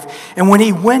wife. And when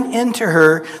he went into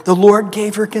her, the Lord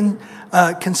gave her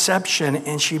conception,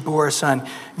 and she bore a son.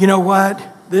 You know what?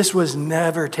 This was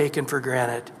never taken for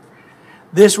granted.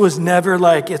 This was never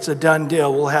like it's a done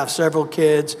deal. We'll have several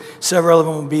kids. Several of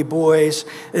them will be boys.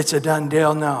 It's a done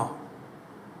deal. No.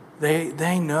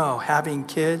 They know having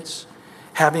kids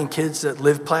that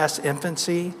live past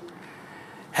infancy,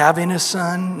 having a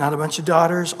son, not a bunch of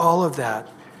daughters, all of that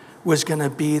was going to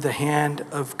be the hand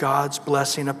of God's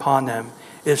blessing upon them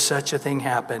if such a thing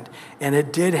happened. And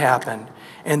it did happen.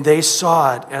 And they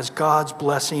saw it as God's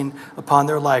blessing upon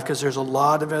their life, because there's a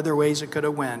lot of other ways it could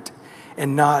have went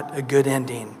and not a good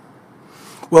ending.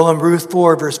 Well, in Ruth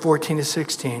 4, verse 14 to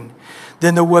 16,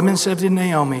 then the woman said to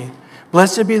Naomi,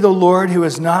 "Blessed be the Lord who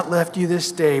has not left you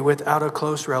this day without a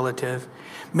close relative.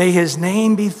 May his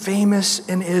name be famous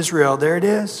in Israel." There it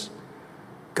is.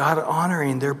 God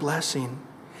honoring their blessing.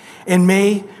 "And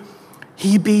may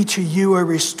he be to you a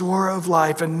restorer of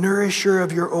life, a nourisher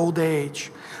of your old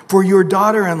age. For your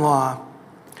daughter-in-law,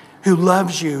 who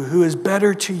loves you, who is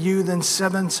better to you than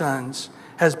 7 sons,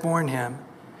 has borne him."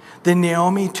 Then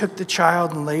Naomi took the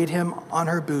child and laid him on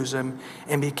her bosom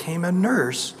and became a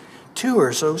nurse to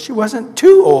her. So she wasn't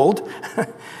too old.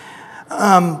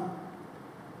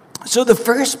 So the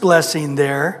first blessing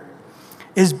there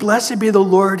is, blessed be the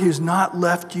Lord who's not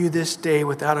left you this day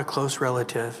without a close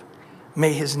relative.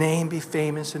 May his name be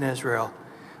famous in Israel.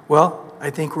 Well, I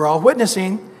think we're all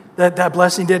witnessing that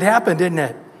blessing did happen, didn't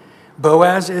it?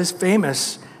 Boaz is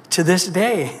famous to this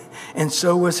day, and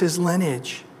so was his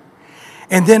lineage.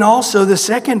 And then also the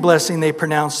second blessing they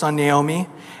pronounced on Naomi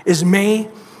is, may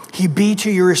he be to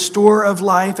you a restorer of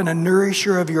life and a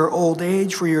nourisher of your old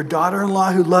age, for your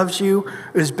daughter-in-law who loves you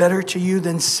is better to you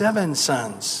than 7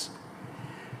 sons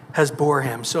has bore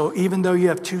him. So even though you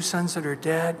have 2 sons that are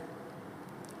dead,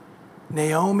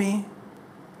 Naomi,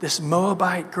 this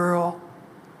Moabite girl,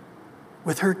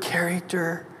 with her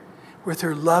character, with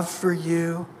her love for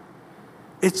you,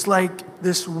 it's like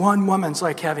this one woman's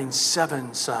like having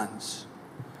 7 sons.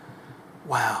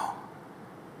 Wow.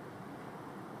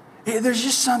 There's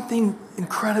just something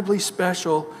incredibly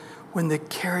special when the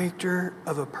character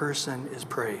of a person is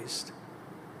praised,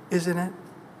 isn't it?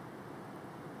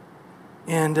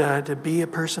 And to be a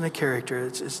person of character,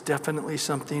 it's definitely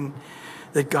something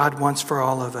that God wants for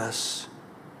all of us.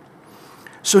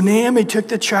 So Naomi took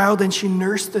the child and she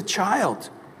nursed the child.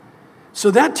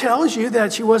 So that tells you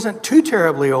that she wasn't too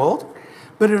terribly old,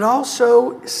 but it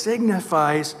also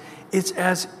signifies it's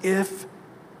as if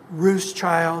Ruth's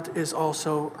child is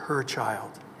also her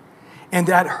child. And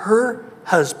that her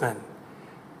husband,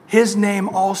 his name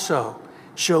also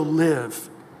shall live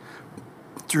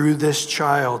through this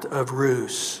child of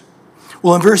Ruth.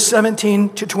 Well, in verse 17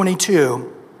 to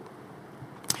 22,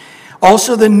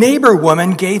 also the neighbor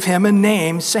woman gave him a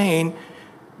name, saying,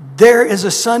 "There is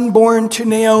a son born to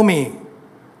Naomi."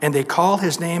 And they call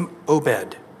his name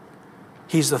Obed.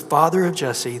 He's the father of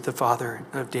Jesse, the father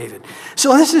of David.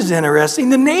 So this is interesting.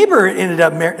 The neighbor ended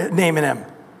up naming him.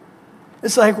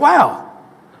 It's like, wow,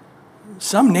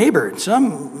 some neighbor,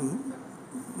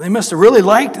 they must have really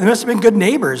liked, they must have been good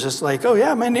neighbors. It's like, oh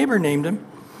yeah, my neighbor named him.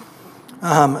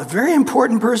 A very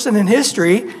important person in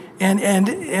history.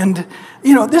 And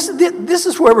you know, this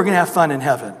is where we're going to have fun in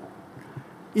heaven.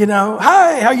 You know,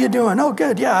 hi, how you doing? Oh,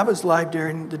 good. Yeah, I was live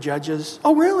during the Judges.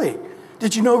 Oh, really?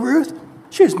 Did you know Ruth?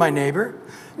 She was my neighbor.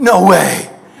 No way.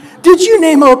 Did you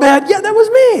name Obed? Yeah, that was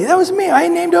me. That was me. I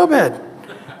named Obed.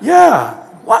 Yeah.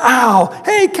 Wow.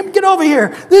 Hey, come get over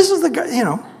here. This is the guy, you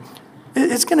know.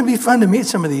 It's going to be fun to meet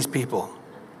some of these people.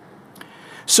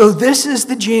 So this is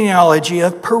the genealogy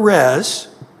of Perez.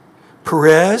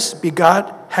 Perez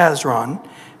begot Hezron.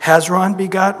 Hezron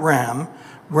begot Ram.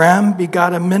 Ram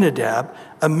begot Amminadab.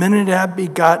 Amminadab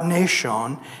begot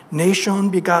Nahshon. Nahshon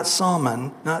begot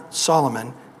Salmon, not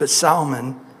Solomon, but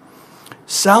Salmon.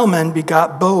 Salmon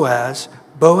begot Boaz.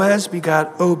 Boaz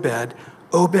begot Obed.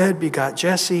 Obed begot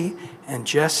Jesse. And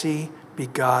Jesse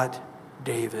begot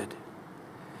David.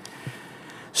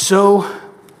 So,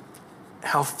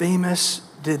 how famous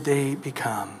did they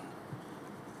become?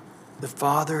 The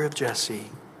father of Jesse,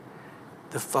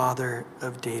 the father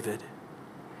of David.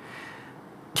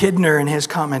 Kidner in his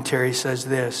commentary says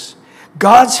this: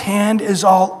 God's hand is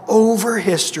all over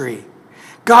history.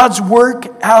 God's work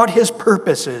out his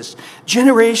purposes,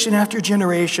 generation after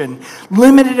generation.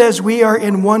 Limited as we are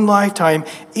in one lifetime,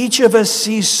 each of us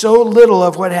sees so little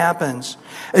of what happens.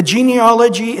 A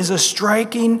genealogy is a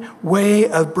striking way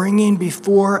of bringing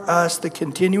before us the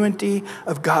continuity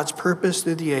of God's purpose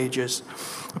through the ages.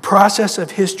 The process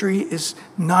of history is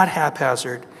not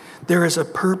haphazard. There is a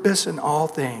purpose in all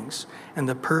things, and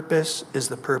the purpose is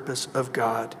the purpose of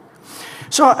God.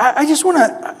 So I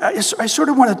sort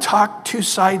of want to talk two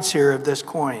sides here of this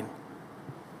coin.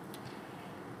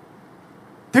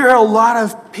 There are a lot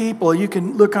of people, you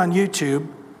can look on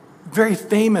YouTube, very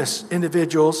famous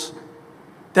individuals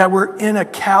that were in a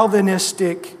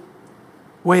Calvinistic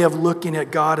way of looking at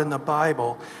God in the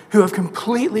Bible who have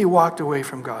completely walked away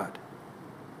from God.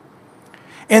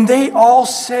 And they all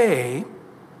say,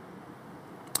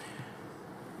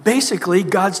 basically,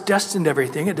 God's destined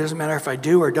everything. It doesn't matter if I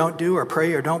do or don't do, or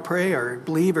pray or don't pray, or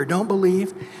believe or don't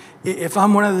believe. If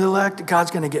I'm one of the elect,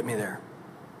 God's going to get me there.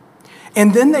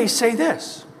 And then they say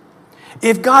this: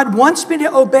 if God wants me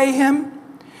to obey him,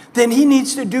 then he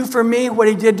needs to do for me what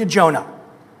he did to Jonah.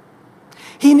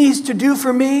 He needs to do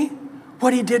for me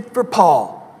what he did for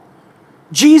Paul.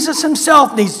 Jesus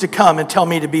himself needs to come and tell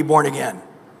me to be born again.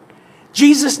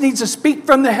 Jesus needs to speak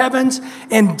from the heavens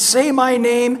and say my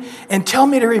name and tell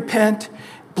me to repent,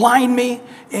 blind me,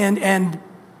 and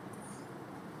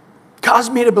cause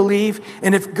me to believe.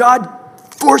 And if God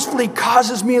forcefully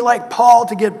causes me, like Paul,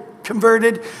 to get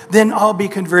converted, then I'll be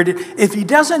converted. If he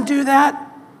doesn't do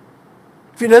that,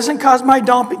 if he doesn't cause my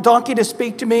donkey to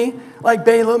speak to me, like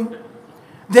Balaam,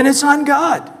 then it's on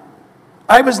God.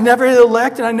 I was never the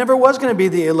elect, and I never was going to be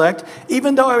the elect.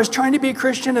 Even though I was trying to be a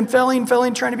Christian and failing,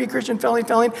 trying to be a Christian,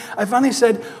 failing. I finally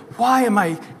said, why am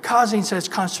I causing such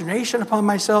consternation upon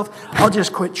myself? I'll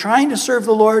just quit trying to serve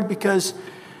the Lord, because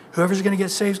whoever's going to get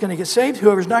saved is going to get saved.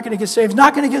 Whoever's not going to get saved is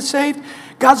not going to get saved.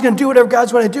 God's going to do whatever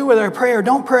God's going to do, whether I pray or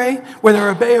don't pray, whether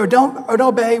I obey or don't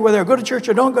obey, whether I go to church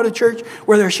or don't go to church,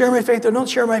 whether I share my faith or don't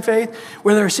share my faith,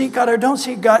 whether I seek God or don't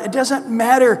seek God. It doesn't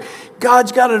matter.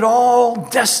 God's got it all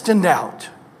destined out.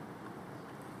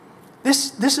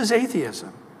 This is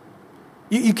atheism.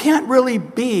 You can't really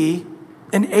be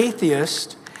an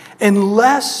atheist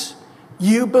unless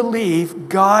you believe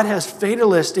God has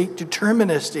fatalistic,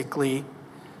 deterministically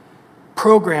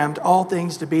programmed all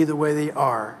things to be the way they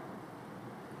are.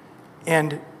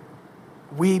 And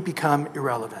we become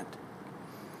irrelevant.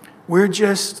 We're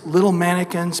just little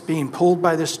mannequins being pulled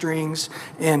by the strings.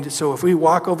 And so if we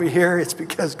walk over here, it's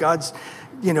because God's,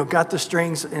 got the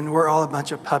strings, and we're all a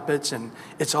bunch of puppets, and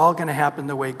it's all going to happen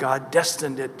the way God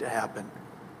destined it to happen.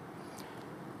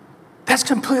 That's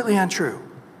completely untrue.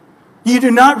 You do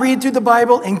not read through the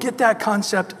Bible and get that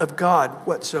concept of God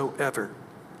whatsoever.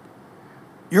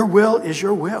 Your will is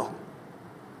your will.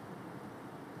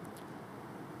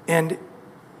 And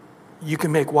you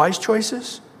can make wise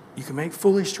choices. You can make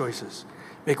foolish choices.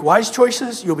 Make wise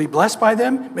choices, you'll be blessed by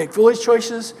them. Make foolish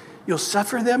choices, you'll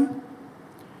suffer them.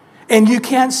 And you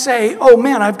can't say, oh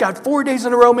man, I've got 4 days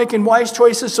in a row making wise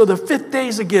choices, so the 5th day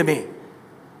is a gimme.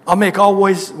 I'll make all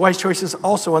wise choices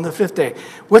also on the 5th day.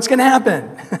 What's going to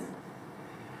happen?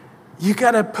 You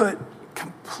got to put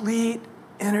complete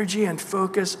energy and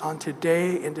focus on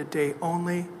today and today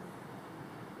only.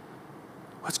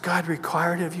 What's God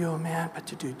required of you, oh man, but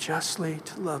to do justly,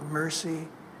 to love mercy,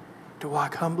 to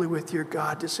walk humbly with your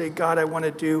God, to say, God, I want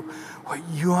to do what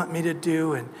you want me to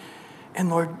do. And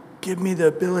Lord, give me the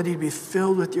ability to be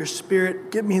filled with your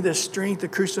Spirit. Give me the strength to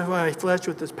crucify my flesh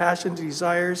with its passions and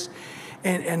desires.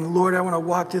 And Lord, I want to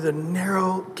walk through the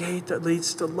narrow gate that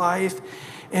leads to life.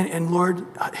 And Lord,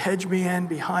 hedge me in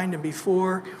behind and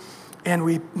before. And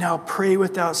we now pray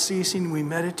without ceasing. We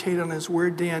meditate on his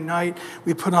word day and night.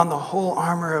 We put on the whole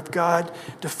armor of God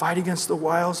to fight against the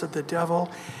wiles of the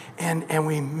devil. And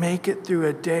we make it through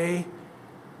a day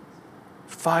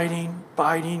fighting,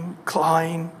 biting,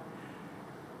 clawing.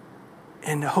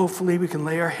 And hopefully we can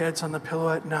lay our heads on the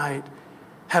pillow at night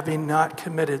having not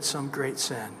committed some great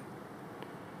sin.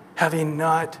 Having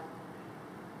not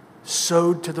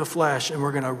sowed to the flesh, and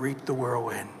we're going to reap the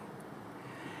whirlwind.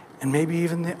 And maybe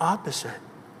even the opposite.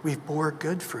 We bore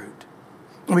good fruit.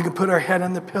 And we can put our head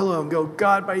on the pillow and go,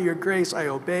 God, by your grace I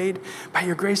obeyed. By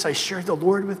your grace I shared the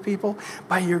Lord with people.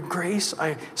 By your grace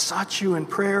I sought you in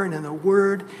prayer and in the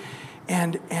word.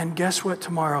 And guess what?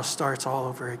 Tomorrow starts all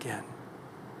over again.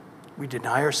 We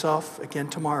deny ourselves again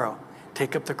tomorrow.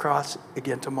 Take up the cross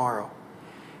again tomorrow.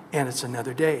 And it's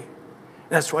another day.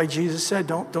 That's why Jesus said,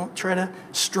 don't try to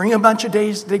string a bunch of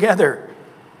days together.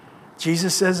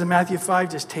 Jesus says in Matthew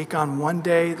 5, just take on one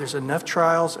day. There's enough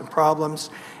trials and problems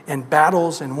and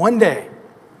battles in one day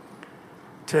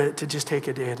to just take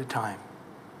a day at a time.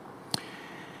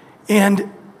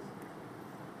 And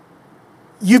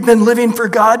you've been living for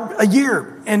God a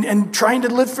year and trying to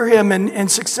live for Him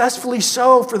and successfully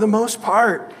so for the most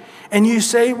part. And you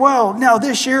say, well, now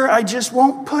this year I just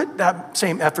won't put that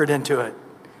same effort into it,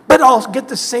 but I'll get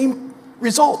the same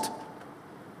result.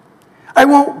 I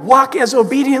won't walk as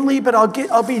obediently, but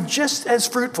I'll be just as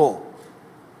fruitful.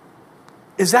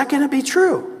 Is that going to be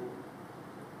true?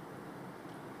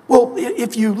 Well,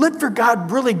 if you live for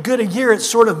God really good a year, it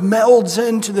sort of melds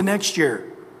into the next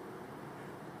year.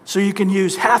 So you can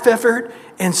use half effort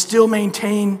and still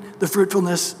maintain the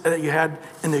fruitfulness that you had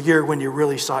in the year when you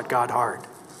really sought God hard.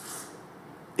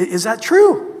 Is that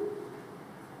true?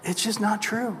 It's just not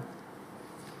true.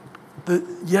 The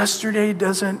yesterday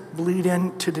doesn't bleed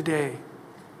into today.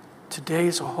 Today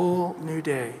is a whole new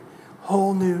day,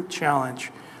 whole new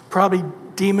challenge. Probably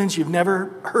demons you've never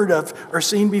heard of or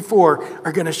seen before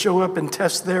are going to show up and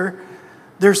test their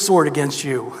sword against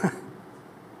you.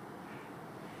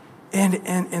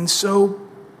 And so,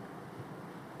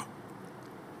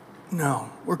 no,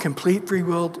 we're complete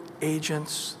free-willed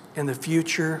agents, and the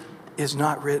future is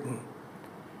not written.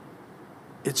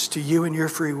 It's to you and your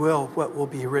free will what will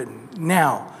be written.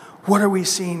 Now, what are we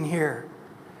seeing here?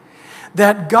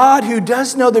 That God, who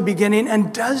does know the beginning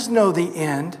and does know the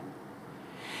end,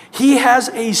 He has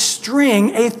a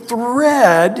string, a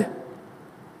thread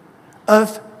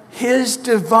of His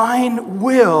divine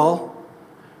will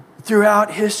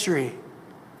throughout history.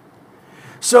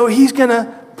 So He's going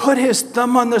to put His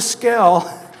thumb on the scale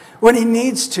when He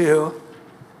needs to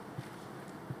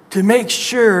make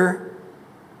sure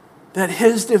that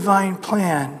His divine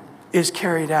plan is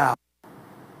carried out.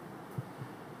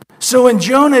 So when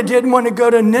Jonah didn't want to go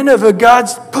to Nineveh, God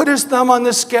put His thumb on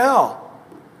the scale.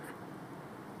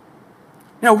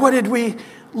 Now, what did we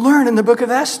learn in the book of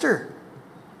Esther?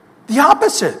 The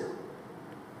opposite.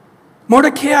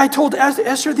 Mordecai told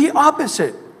Esther the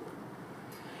opposite.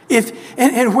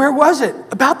 And where was it?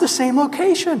 About the same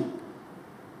location.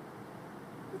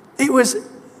 It was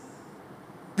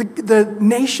the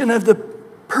nation of the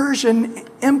Persian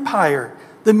Empire,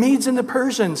 the Medes and the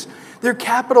Persians. Their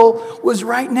capital was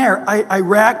right there.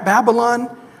 Iraq,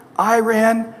 Babylon,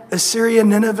 Iran, Assyria,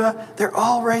 Nineveh. They're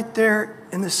all right there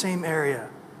in the same area.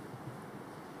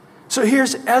 So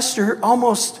here's Esther,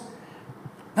 almost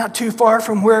not too far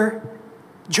from where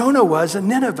Jonah was in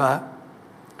Nineveh,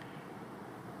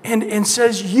 and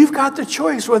says, you've got the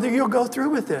choice whether you'll go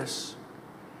through with this.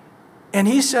 And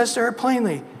he says to her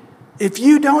plainly, if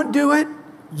you don't do it,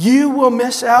 you will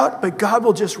miss out, but God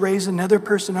will just raise another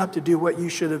person up to do what you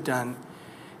should have done,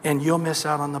 and you'll miss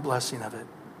out on the blessing of it.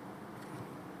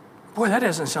 Boy, that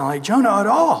doesn't sound like Jonah at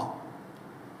all.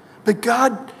 But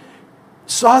God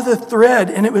saw the thread,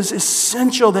 and it was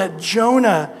essential that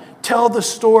Jonah tell the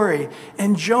story,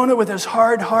 and Jonah with his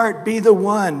hard heart be the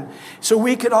one. So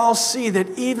we could all see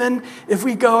that even if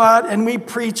we go out and we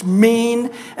preach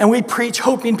mean, and we preach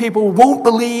hoping people won't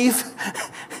believe,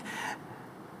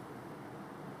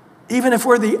 even if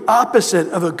we're the opposite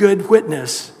of a good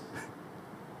witness,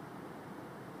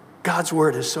 God's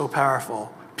word is so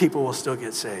powerful, people will still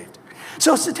get saved.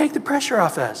 So it's to take the pressure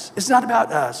off us. It's not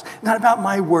about us. Not about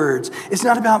my words. It's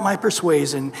not about my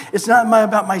persuasion. It's not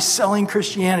about my selling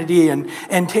Christianity and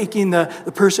taking the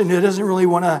person who doesn't really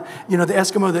want to, the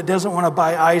Eskimo that doesn't want to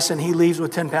buy ice and he leaves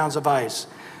with 10 pounds of ice.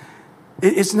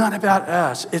 It's not about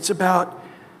us. It's about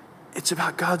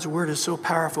God's word is so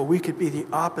powerful. We could be the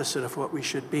opposite of what we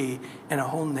should be, and a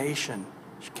whole nation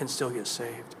can still get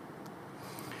saved.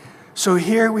 So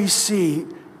here we see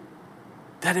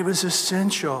that it was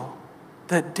essential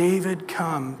that David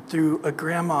come through a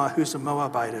grandma who's a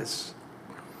Moabitess.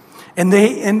 And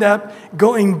they end up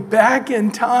going back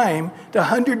in time to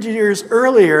 100 years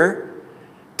earlier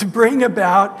to bring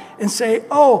about and say,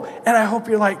 oh, and I hope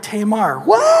you're like Tamar.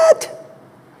 What?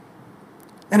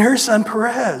 And her son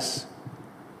Perez.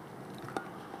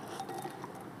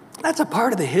 That's a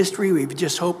part of the history we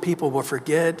just hope people will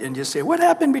forget and just say, what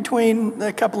happened between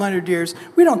a couple hundred years?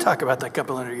 We don't talk about that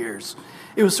couple hundred years.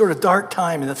 It was sort of dark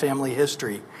time in the family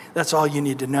history. That's all you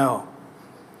need to know.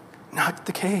 Not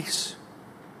the case.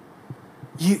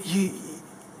 You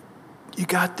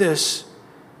got this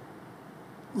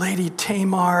lady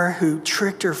Tamar who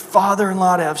tricked her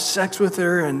father-in-law to have sex with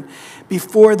her, and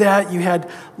before that you had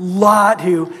Lot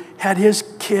who had his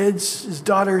kids, his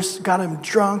daughters got him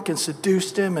drunk and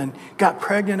seduced him and got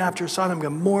pregnant after Sodom and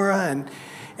Gomorrah,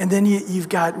 And then you've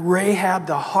got Rahab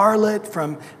the harlot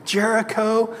from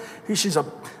Jericho. She's a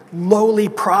lowly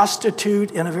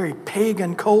prostitute in a very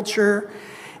pagan culture.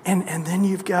 And then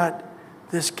you've got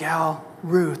this gal,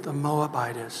 Ruth, a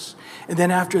Moabitess. And then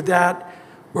after that,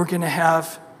 we're going to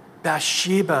have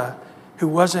Bathsheba, who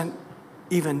wasn't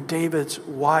even David's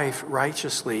wife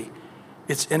righteously.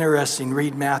 It's interesting.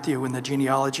 Read Matthew in the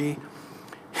genealogy.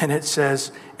 And it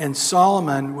says, and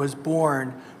Solomon was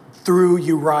born through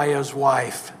Uriah's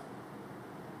wife.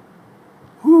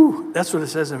 Whew, that's what it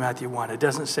says in Matthew 1. It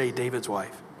doesn't say David's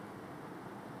wife.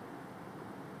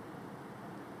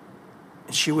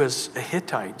 And she was a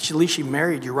Hittite. At least she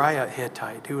married Uriah a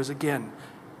Hittite, who was, again,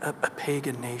 a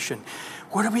pagan nation.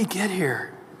 What do we get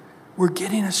here? We're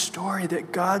getting a story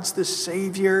that God's the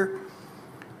Savior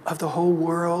of the whole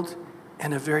world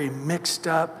in a very mixed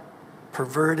up,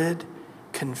 perverted,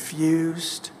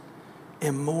 confused,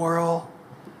 immoral,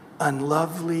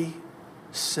 unlovely,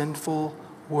 sinful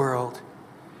world.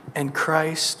 And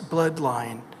Christ's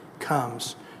bloodline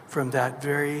comes from that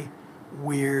very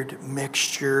weird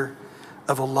mixture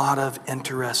of a lot of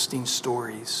interesting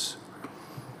stories.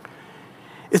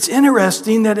 It's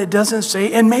interesting that it doesn't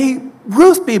say, and may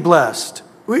Ruth be blessed.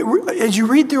 As you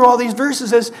read through all these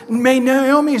verses, it says, may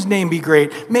Naomi's name be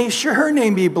great. May her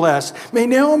name be blessed. May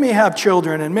Naomi have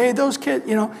children, and may those kids,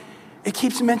 it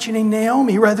keeps mentioning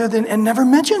Naomi and never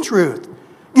mentions Ruth.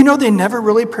 They never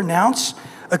really pronounce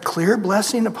a clear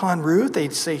blessing upon Ruth.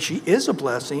 They'd say she is a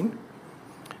blessing.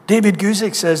 David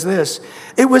Guzik says this,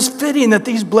 it was fitting that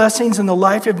these blessings in the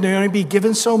life of Naomi be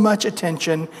given so much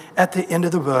attention at the end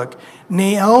of the book.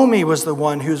 Naomi was the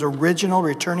one whose original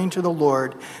returning to the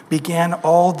Lord began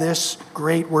all this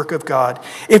great work of God.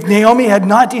 If Naomi had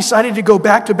not decided to go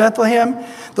back to Bethlehem,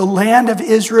 the land of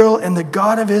Israel and the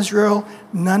God of Israel,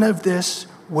 none of this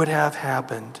would have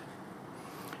happened.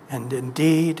 And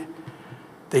indeed,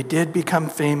 they did become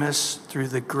famous through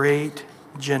the great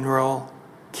general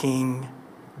King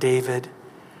David,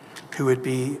 who would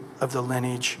be of the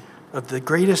lineage of the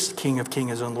greatest King of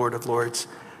Kings and Lord of Lords,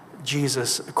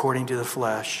 Jesus, according to the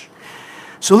flesh.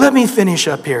 So let me finish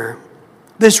up here.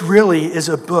 This really is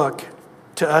a book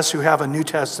to us who have a New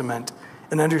Testament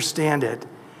and understand it,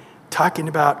 talking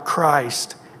about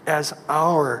Christ as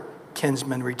our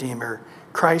kinsman redeemer.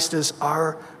 Christ is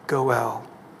our Goel.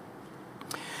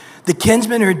 The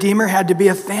kinsman redeemer had to be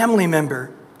a family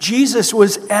member. Jesus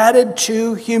was added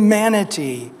to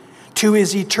humanity, to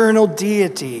his eternal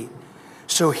deity,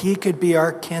 so he could be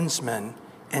our kinsman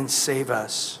and save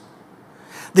us.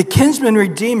 The kinsman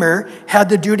redeemer had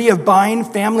the duty of buying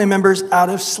family members out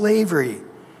of slavery.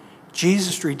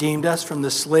 Jesus redeemed us from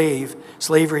the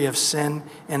slavery of sin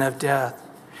and of death.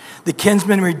 The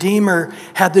kinsman redeemer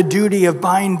had the duty of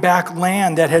buying back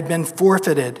land that had been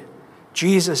forfeited.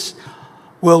 Jesus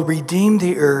will redeem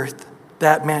the earth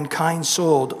that mankind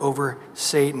sold over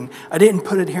Satan. I didn't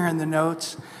put it here in the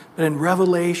notes, but in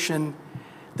Revelation,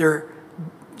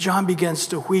 John begins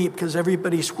to weep because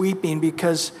everybody's weeping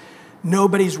because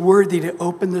nobody's worthy to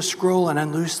open the scroll and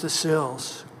unloose the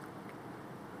seals.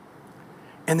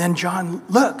 And then John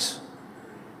looks,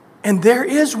 and there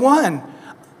is one.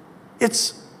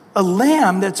 It's a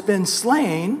lamb that's been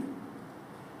slain.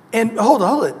 And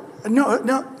hold it.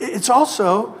 No, it's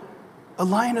also a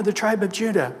lion of the tribe of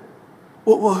Judah.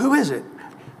 Well, who is it?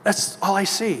 That's all I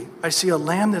see. I see a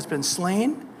lamb that's been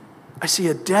slain. I see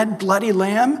a dead, bloody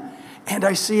lamb. And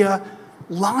I see a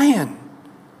lion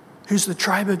who's the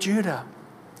tribe of Judah.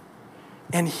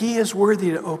 And he is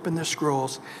worthy to open the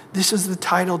scrolls. This is the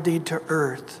title deed to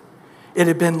earth. It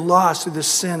had been lost through the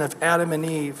sin of Adam and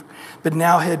Eve, but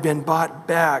now had been bought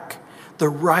back, the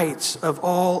rights of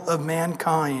all of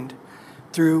mankind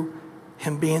through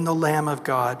him being the Lamb of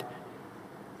God.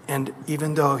 And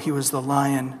even though he was the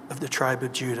Lion of the tribe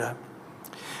of Judah.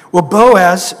 Well,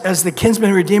 Boaz, as the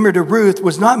kinsman redeemer to Ruth,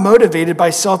 was not motivated by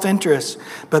self-interest,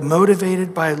 but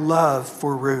motivated by love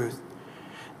for Ruth.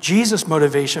 Jesus'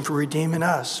 motivation for redeeming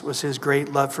us was his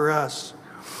great love for us.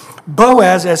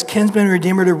 Boaz, as kinsman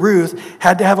redeemer to Ruth,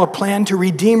 had to have a plan to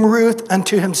redeem Ruth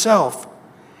unto himself.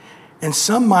 And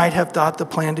some might have thought the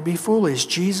plan to be foolish.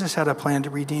 Jesus had a plan to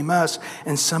redeem us,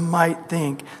 and some might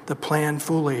think the plan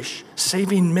foolish,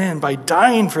 saving men by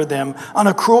dying for them on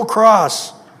a cruel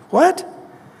cross. What?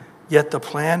 Yet the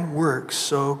plan works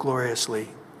so gloriously.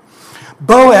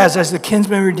 Boaz, as the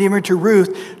kinsman redeemer to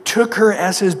Ruth, took her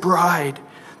as his bride.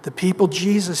 The people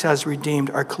Jesus has redeemed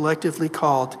are collectively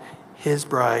called his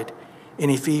bride.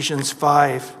 In Ephesians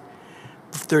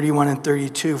 5:31 and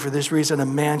 32, for this reason a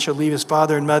man shall leave his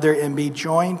father and mother and be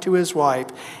joined to his wife,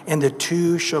 and the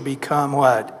two shall become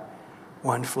what?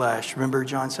 one flesh. Remember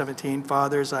John 17,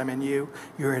 Fathers, I'm in you,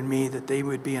 you're in me, that they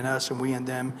would be in us and we in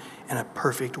them in a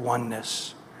perfect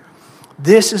oneness.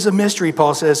 This is a mystery,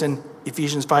 Paul says in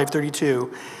Ephesians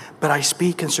 5:32, but I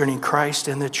speak concerning Christ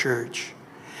and the church.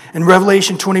 In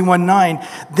Revelation 21:9,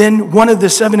 then one of the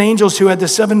 7 angels who had the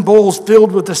 7 bowls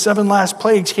filled with the 7 last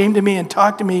plagues came to me and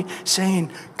talked to me,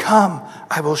 saying, come,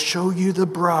 I will show you the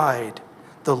bride,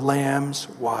 the Lamb's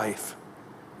wife.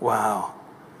 Wow.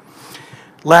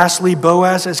 Lastly,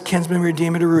 Boaz, as kinsman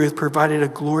redeemer to Ruth, provided a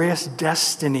glorious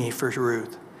destiny for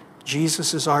Ruth.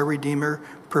 Jesus, as our Redeemer,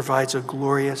 provides a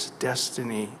glorious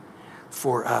destiny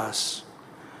for us.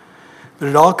 But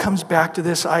it all comes back to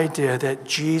this idea that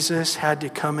Jesus had to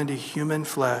come into human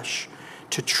flesh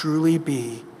to truly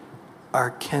be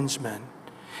our kinsman.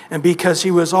 And because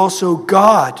he was also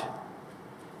God,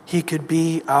 he could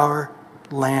be our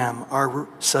lamb, our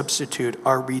substitute,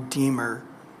 our Redeemer.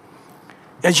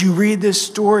 As you read this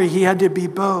story, he had to be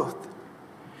both.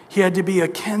 He had to be a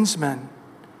kinsman,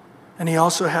 and he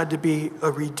also had to be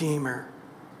a Redeemer.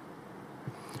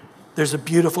 There's a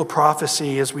beautiful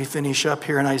prophecy as we finish up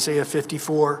here in Isaiah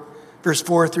 54, verse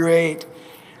 4 through 8.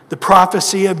 The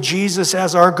prophecy of Jesus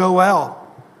as our Goel.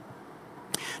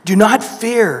 Do not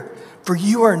fear, for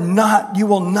you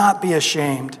will not be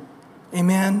ashamed.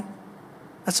 Amen?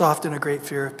 That's often a great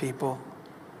fear of people.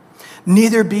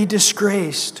 Neither be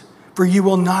disgraced, for you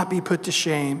will not be put to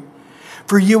shame.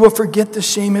 For you will forget the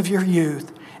shame of your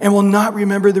youth, and will not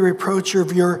remember the reproach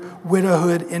of your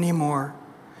widowhood anymore.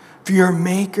 For your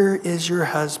Maker is your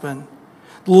husband.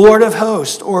 The Lord of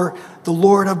hosts, or the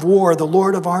Lord of war, the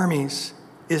Lord of armies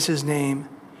is his name.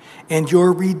 And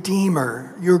your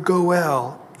Redeemer, your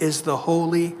Goel, is the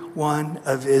Holy One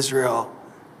of Israel.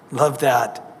 Love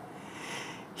that.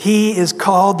 He is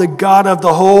called the God of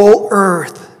the whole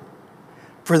earth.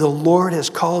 For the Lord has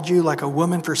called you like a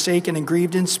woman forsaken and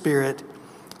grieved in spirit.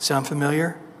 Sound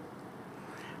familiar?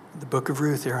 The book of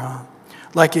Ruth here, huh?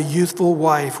 Like a youthful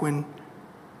wife when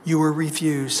you were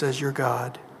refused, says your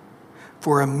God.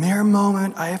 For a mere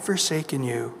moment I have forsaken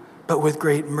you, but with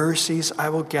great mercies I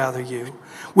will gather you.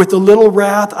 With a little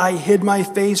wrath I hid my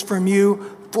face from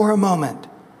you for a moment,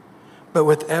 but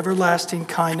with everlasting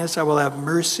kindness I will have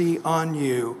mercy on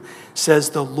you,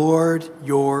 says the Lord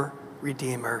your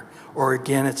Redeemer. Or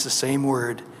again, it's the same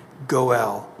word,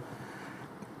 Goel.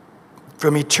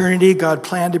 From eternity, God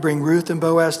planned to bring Ruth and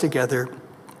Boaz together,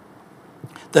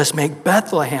 thus make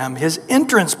Bethlehem his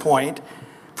entrance point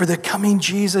for the coming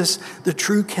Jesus, the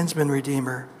true kinsman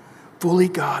redeemer, fully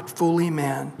God, fully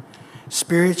man.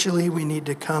 Spiritually, we need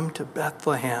to come to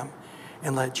Bethlehem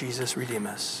and let Jesus redeem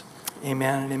us.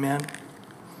 Amen and amen.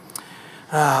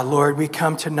 Lord, we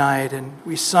come tonight and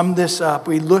we sum this up.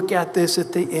 We look at this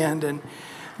at the end and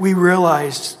we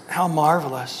realize how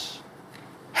marvelous,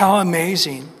 how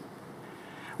amazing.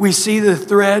 We see the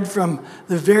thread from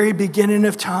the very beginning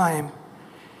of time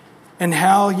and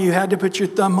how you had to put your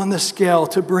thumb on the scale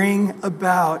to bring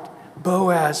about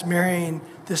Boaz marrying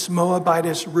this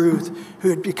Moabitess Ruth, who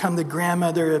had become the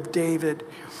grandmother of David.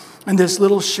 And this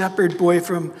little shepherd boy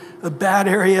from a bad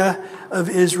area of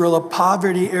Israel, a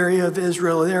poverty area of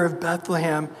Israel, there of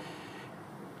Bethlehem,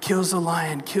 kills the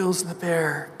lion, kills the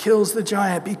bear, kills the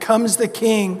giant, becomes the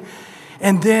king,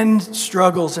 and then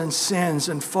struggles and sins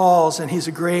and falls. And he's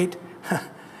a great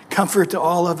comfort to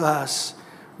all of us,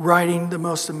 writing the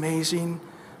most amazing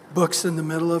books in the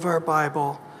middle of our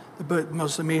Bible, the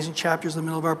most amazing chapters in the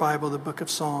middle of our Bible, the book of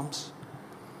Psalms,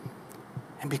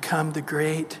 and become the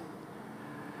great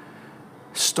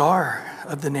star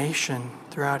of the nation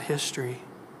throughout history.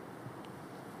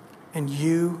 And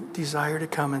you desire to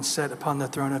come and sit upon the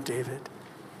throne of David.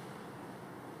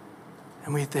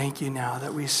 And we thank you now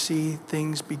that we see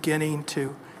things beginning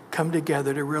to come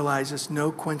together to realize it's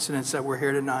no coincidence that we're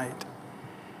here tonight.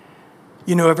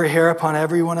 You know every hair upon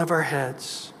every one of our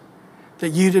heads. That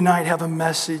you tonight have a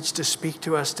message to speak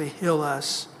to us, to heal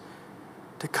us,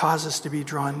 to cause us to be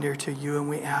drawn near to you. And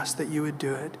we ask that you would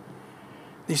do it.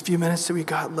 These few minutes that we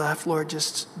got left, Lord,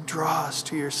 just draw us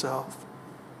to yourself.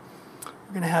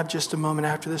 We're going to have just a moment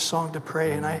after this song to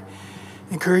pray. And I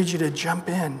encourage you to jump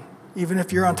in. Even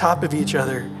if you're on top of each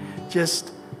other,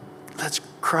 just let's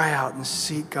cry out and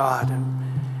seek God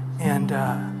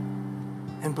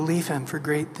and believe him for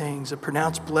great things, and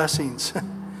pronounce blessings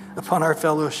upon our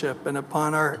fellowship and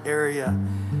upon our area,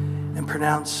 and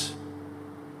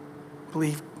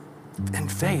believe in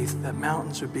faith that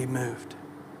mountains would be moved.